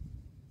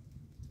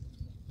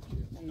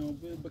اینو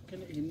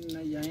بکنه این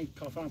یعنی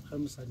کافه هم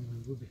خیلی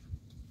مسلمون رو بی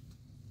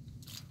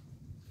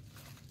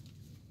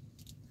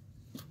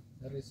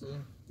نریسه؟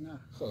 نه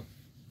خب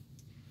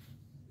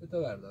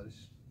بتا بردارش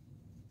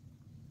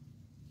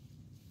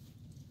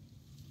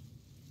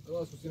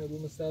واسوسین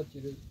روم 100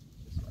 کیلو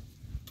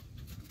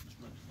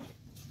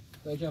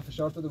تا یکم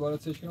فشار تو دوباره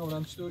چک کنم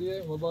اونم چطوریه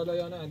اون بالا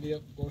یا نه اندی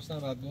قرص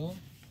هم ردم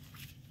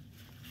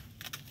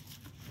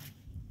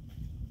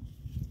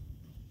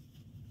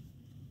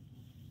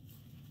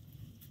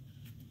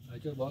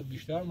اگر باید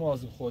بیشتر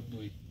مواظب خود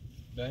دوی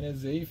بین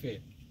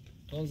ضعیفه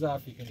تون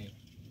ضعفی کنیم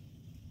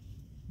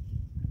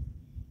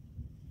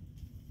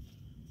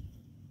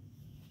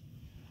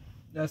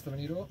دست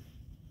منی رو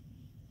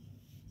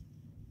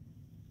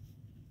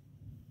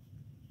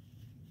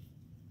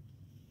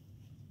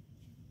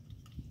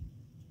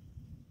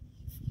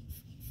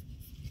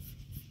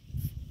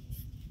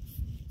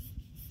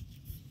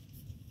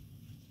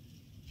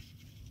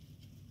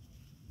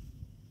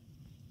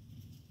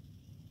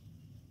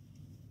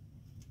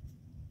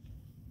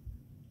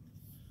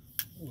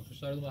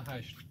فشار دوم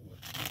 8 خوبه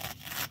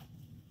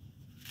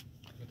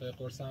تا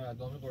قرص هم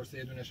ادامه قرص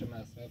یه دونش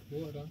مصرف کن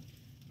الان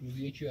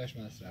روزی 1 کیلوش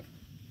مصرف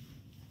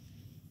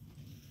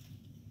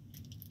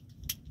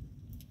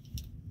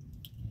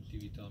مولتی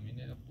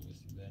ویتامینه خوبه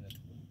سیزنت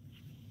خوبه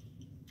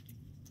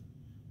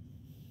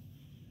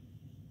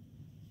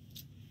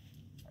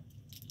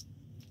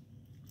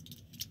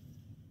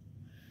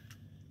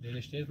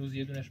دلشته روزی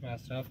یه دونش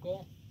مصرف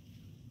کن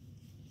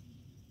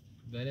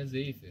بین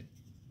ضعیفه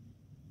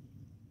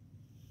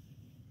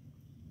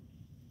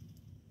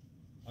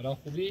الان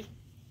خوبی؟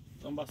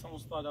 من باسم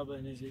استاد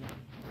بنزی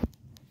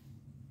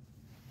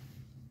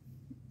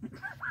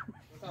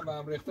مثلا به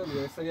هم ریخته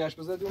بیای سریعش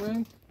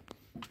بزدیم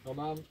تا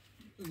من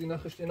زینا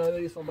خشتی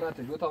نداری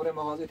سمرته دو تا برای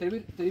مغازه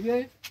تری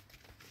بیای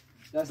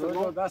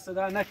دست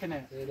در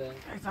نکنه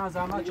ایسان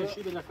زمان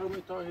چشی به نفر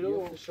باید تا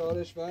هیرو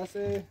فشارش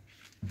بسه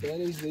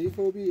بینش ضعیف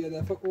و بی یه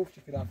دفعه قفت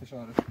که فرم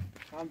فشارش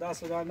هم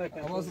دست در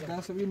نکنه اما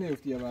دست رو بی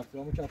نیفتی یه وقت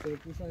همون کفه رو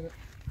پوش نگه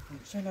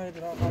چه نهید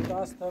را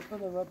دست تا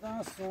بده و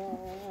دست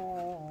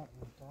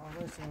تا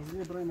همه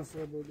سازی برای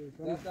مسئله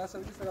بوده دست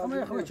رو بی سر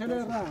همه خواه چلی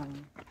رم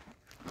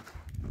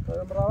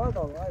تا مراوه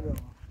دارو ای برو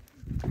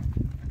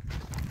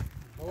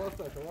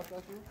حواسته شو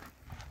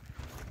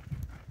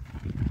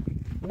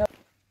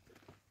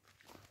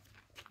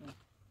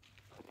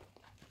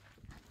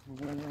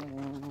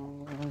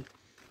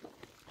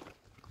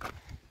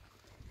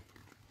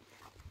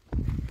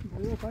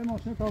پای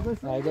ماشین تازه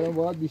است. اگرم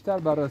باید بیشتر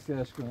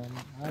بررسیش کنم.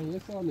 من یه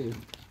سالی.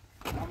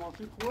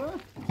 ماشین خوبه؟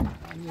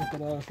 من یه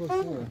خدا خوبه.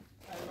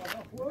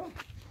 ایوان خوبه؟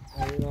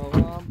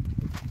 ایوان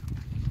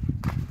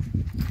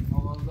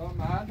آقازدار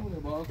معلومه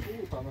باید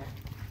خوبه فهمه.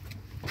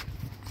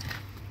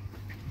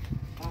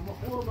 اما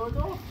خوبه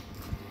دادا؟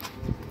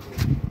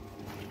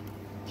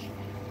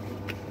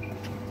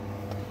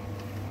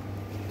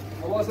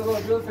 حواست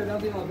راجع فعلا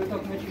دیدم به تا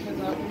کنه چیشه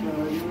زرد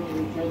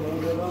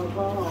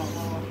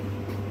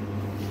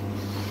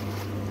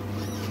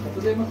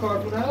تو دیگه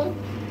کارتون هست؟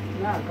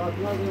 نه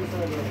کارتون هست دیم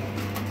سر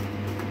دارم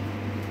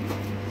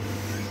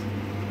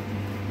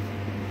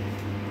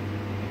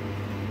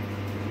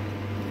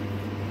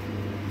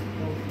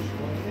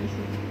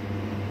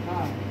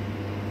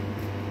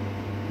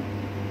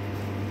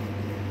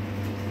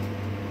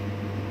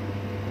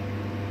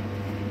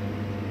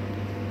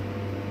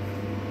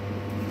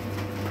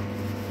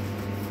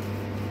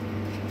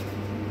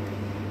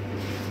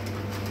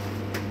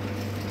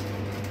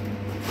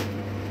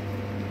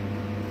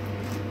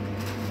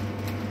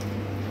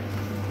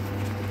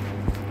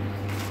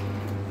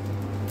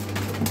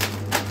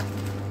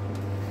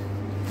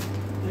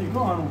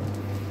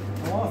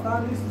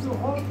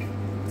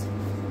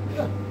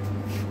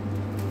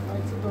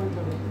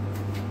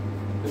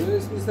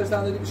سر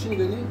صندلی بشینی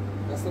بری؟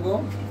 دست با؟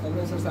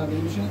 قبل سر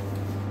صندلی بشین.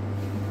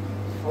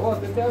 آواز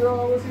بهتر رو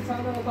آوازی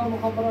صندلی تا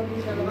مخابرات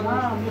میشه.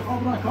 نه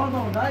میخوام کار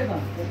دارم دایدم.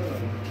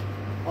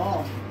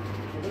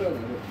 بله.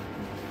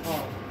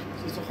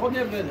 چیز خود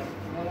یه بده. نه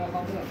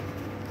خواهم برم.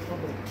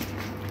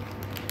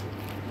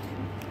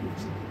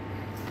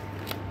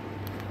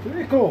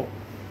 تویکو.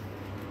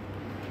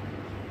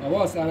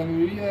 آواز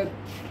سرمیری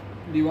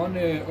لیوان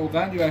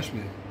اوغندی بهش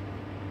بده.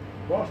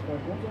 باش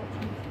کن.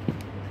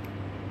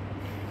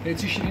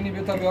 هیچی شیرینی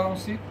بهتر بیارم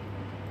سید؟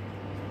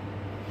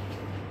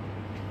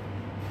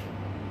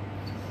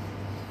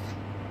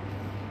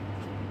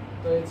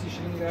 jetzt ist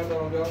in der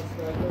Ambiance.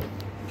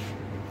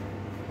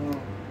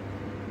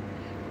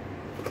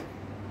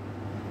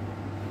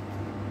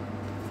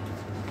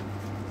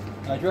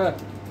 Akbar.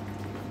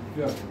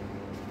 Ja.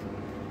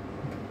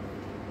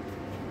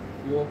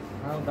 Jo,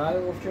 هم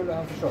قلب گفت که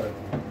هم فشاره.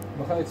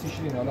 بخوای چی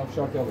شیرین الان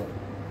فشار که بالا.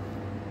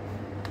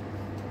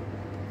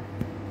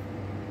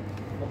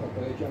 بخواد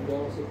یکم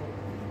دار واسه کن.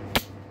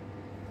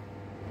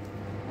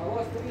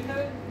 حواس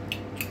بگیره.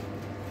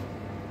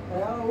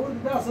 اول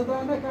دست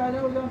دانه کنه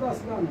اول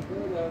دست دانه.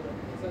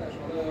 مثلا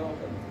شما رو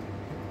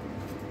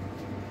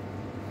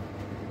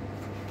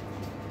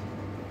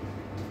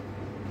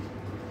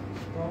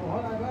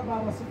حالا اگر با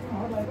واسه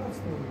حالا اگر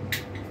است.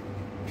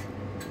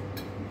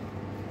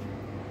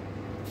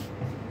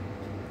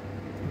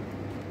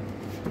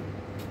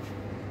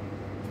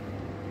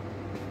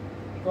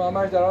 تو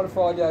همش در حال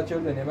فعالیت چه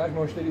همش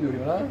مشتری داری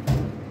نه؟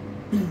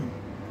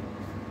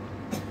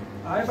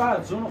 ای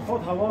بعد چون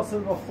خود حواس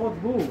با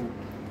خود بود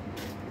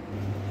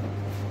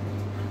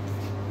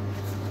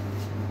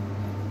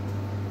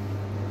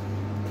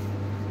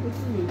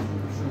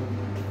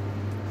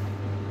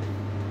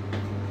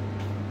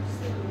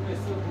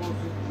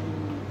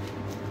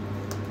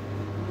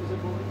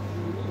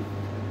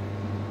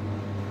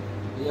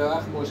یه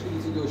وقت مشکلی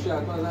چیزی دوشی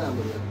حتما زنم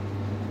بوده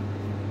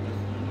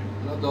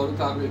دارو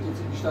تقویتی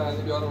بیشتر از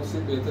این بیارم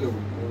سیب بهتره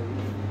بود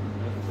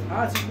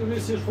هرچی که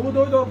میسیش خود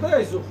دوی دار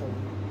بیزو خود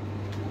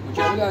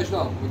مکمل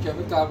اجنام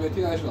مکمل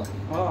تقویتی اجنام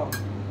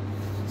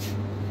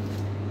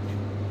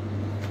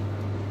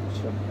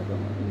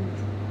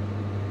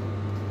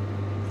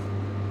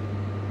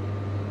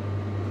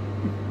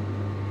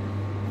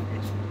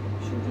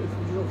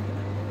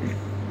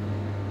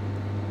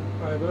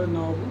فایبر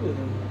نابوده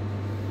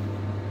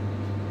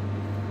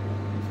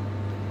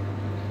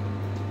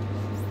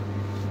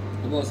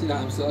واسیل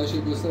همسایه‌اش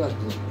یک دوستش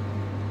بود.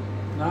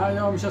 نه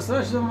یا میشه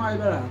سرش دارم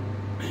عیبرم.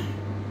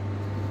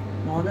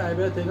 ما همه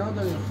عیبرت اینا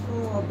داریم.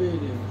 خواه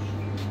بیلیمش.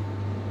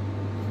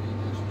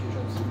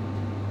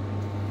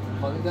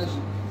 خانه داشت.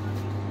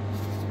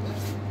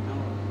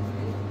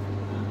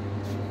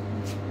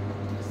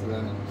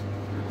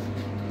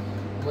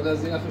 ما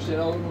از این خوش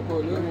اینا اون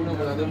مکالمه اونو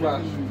بلنده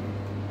بخش.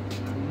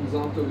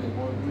 نظام تو بیم.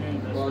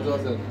 با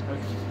اجازه.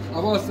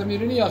 اما است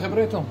میرونی یا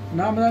خبرتون؟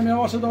 نه من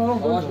یواش دارم.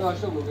 یواش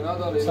داشته بود. نه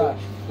داره.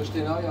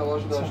 پشتینا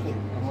یواش داشته.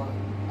 اما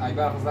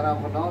اکبر خزانم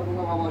خنار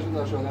بودم یواش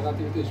داشته. حالا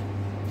تیتش.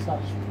 سرش.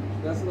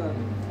 دست دارم.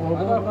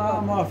 اکبر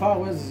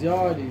موفق و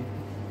زیادی.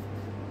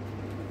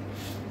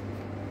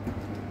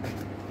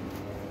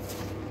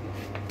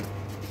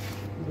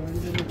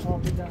 داری به کار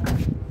بدن.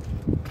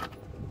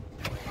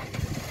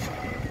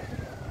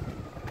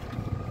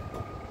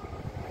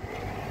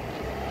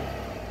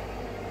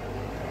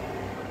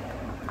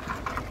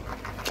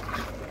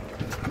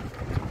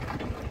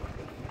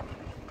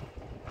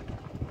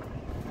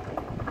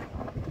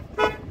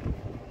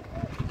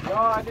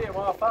 علی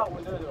موفق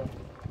بوده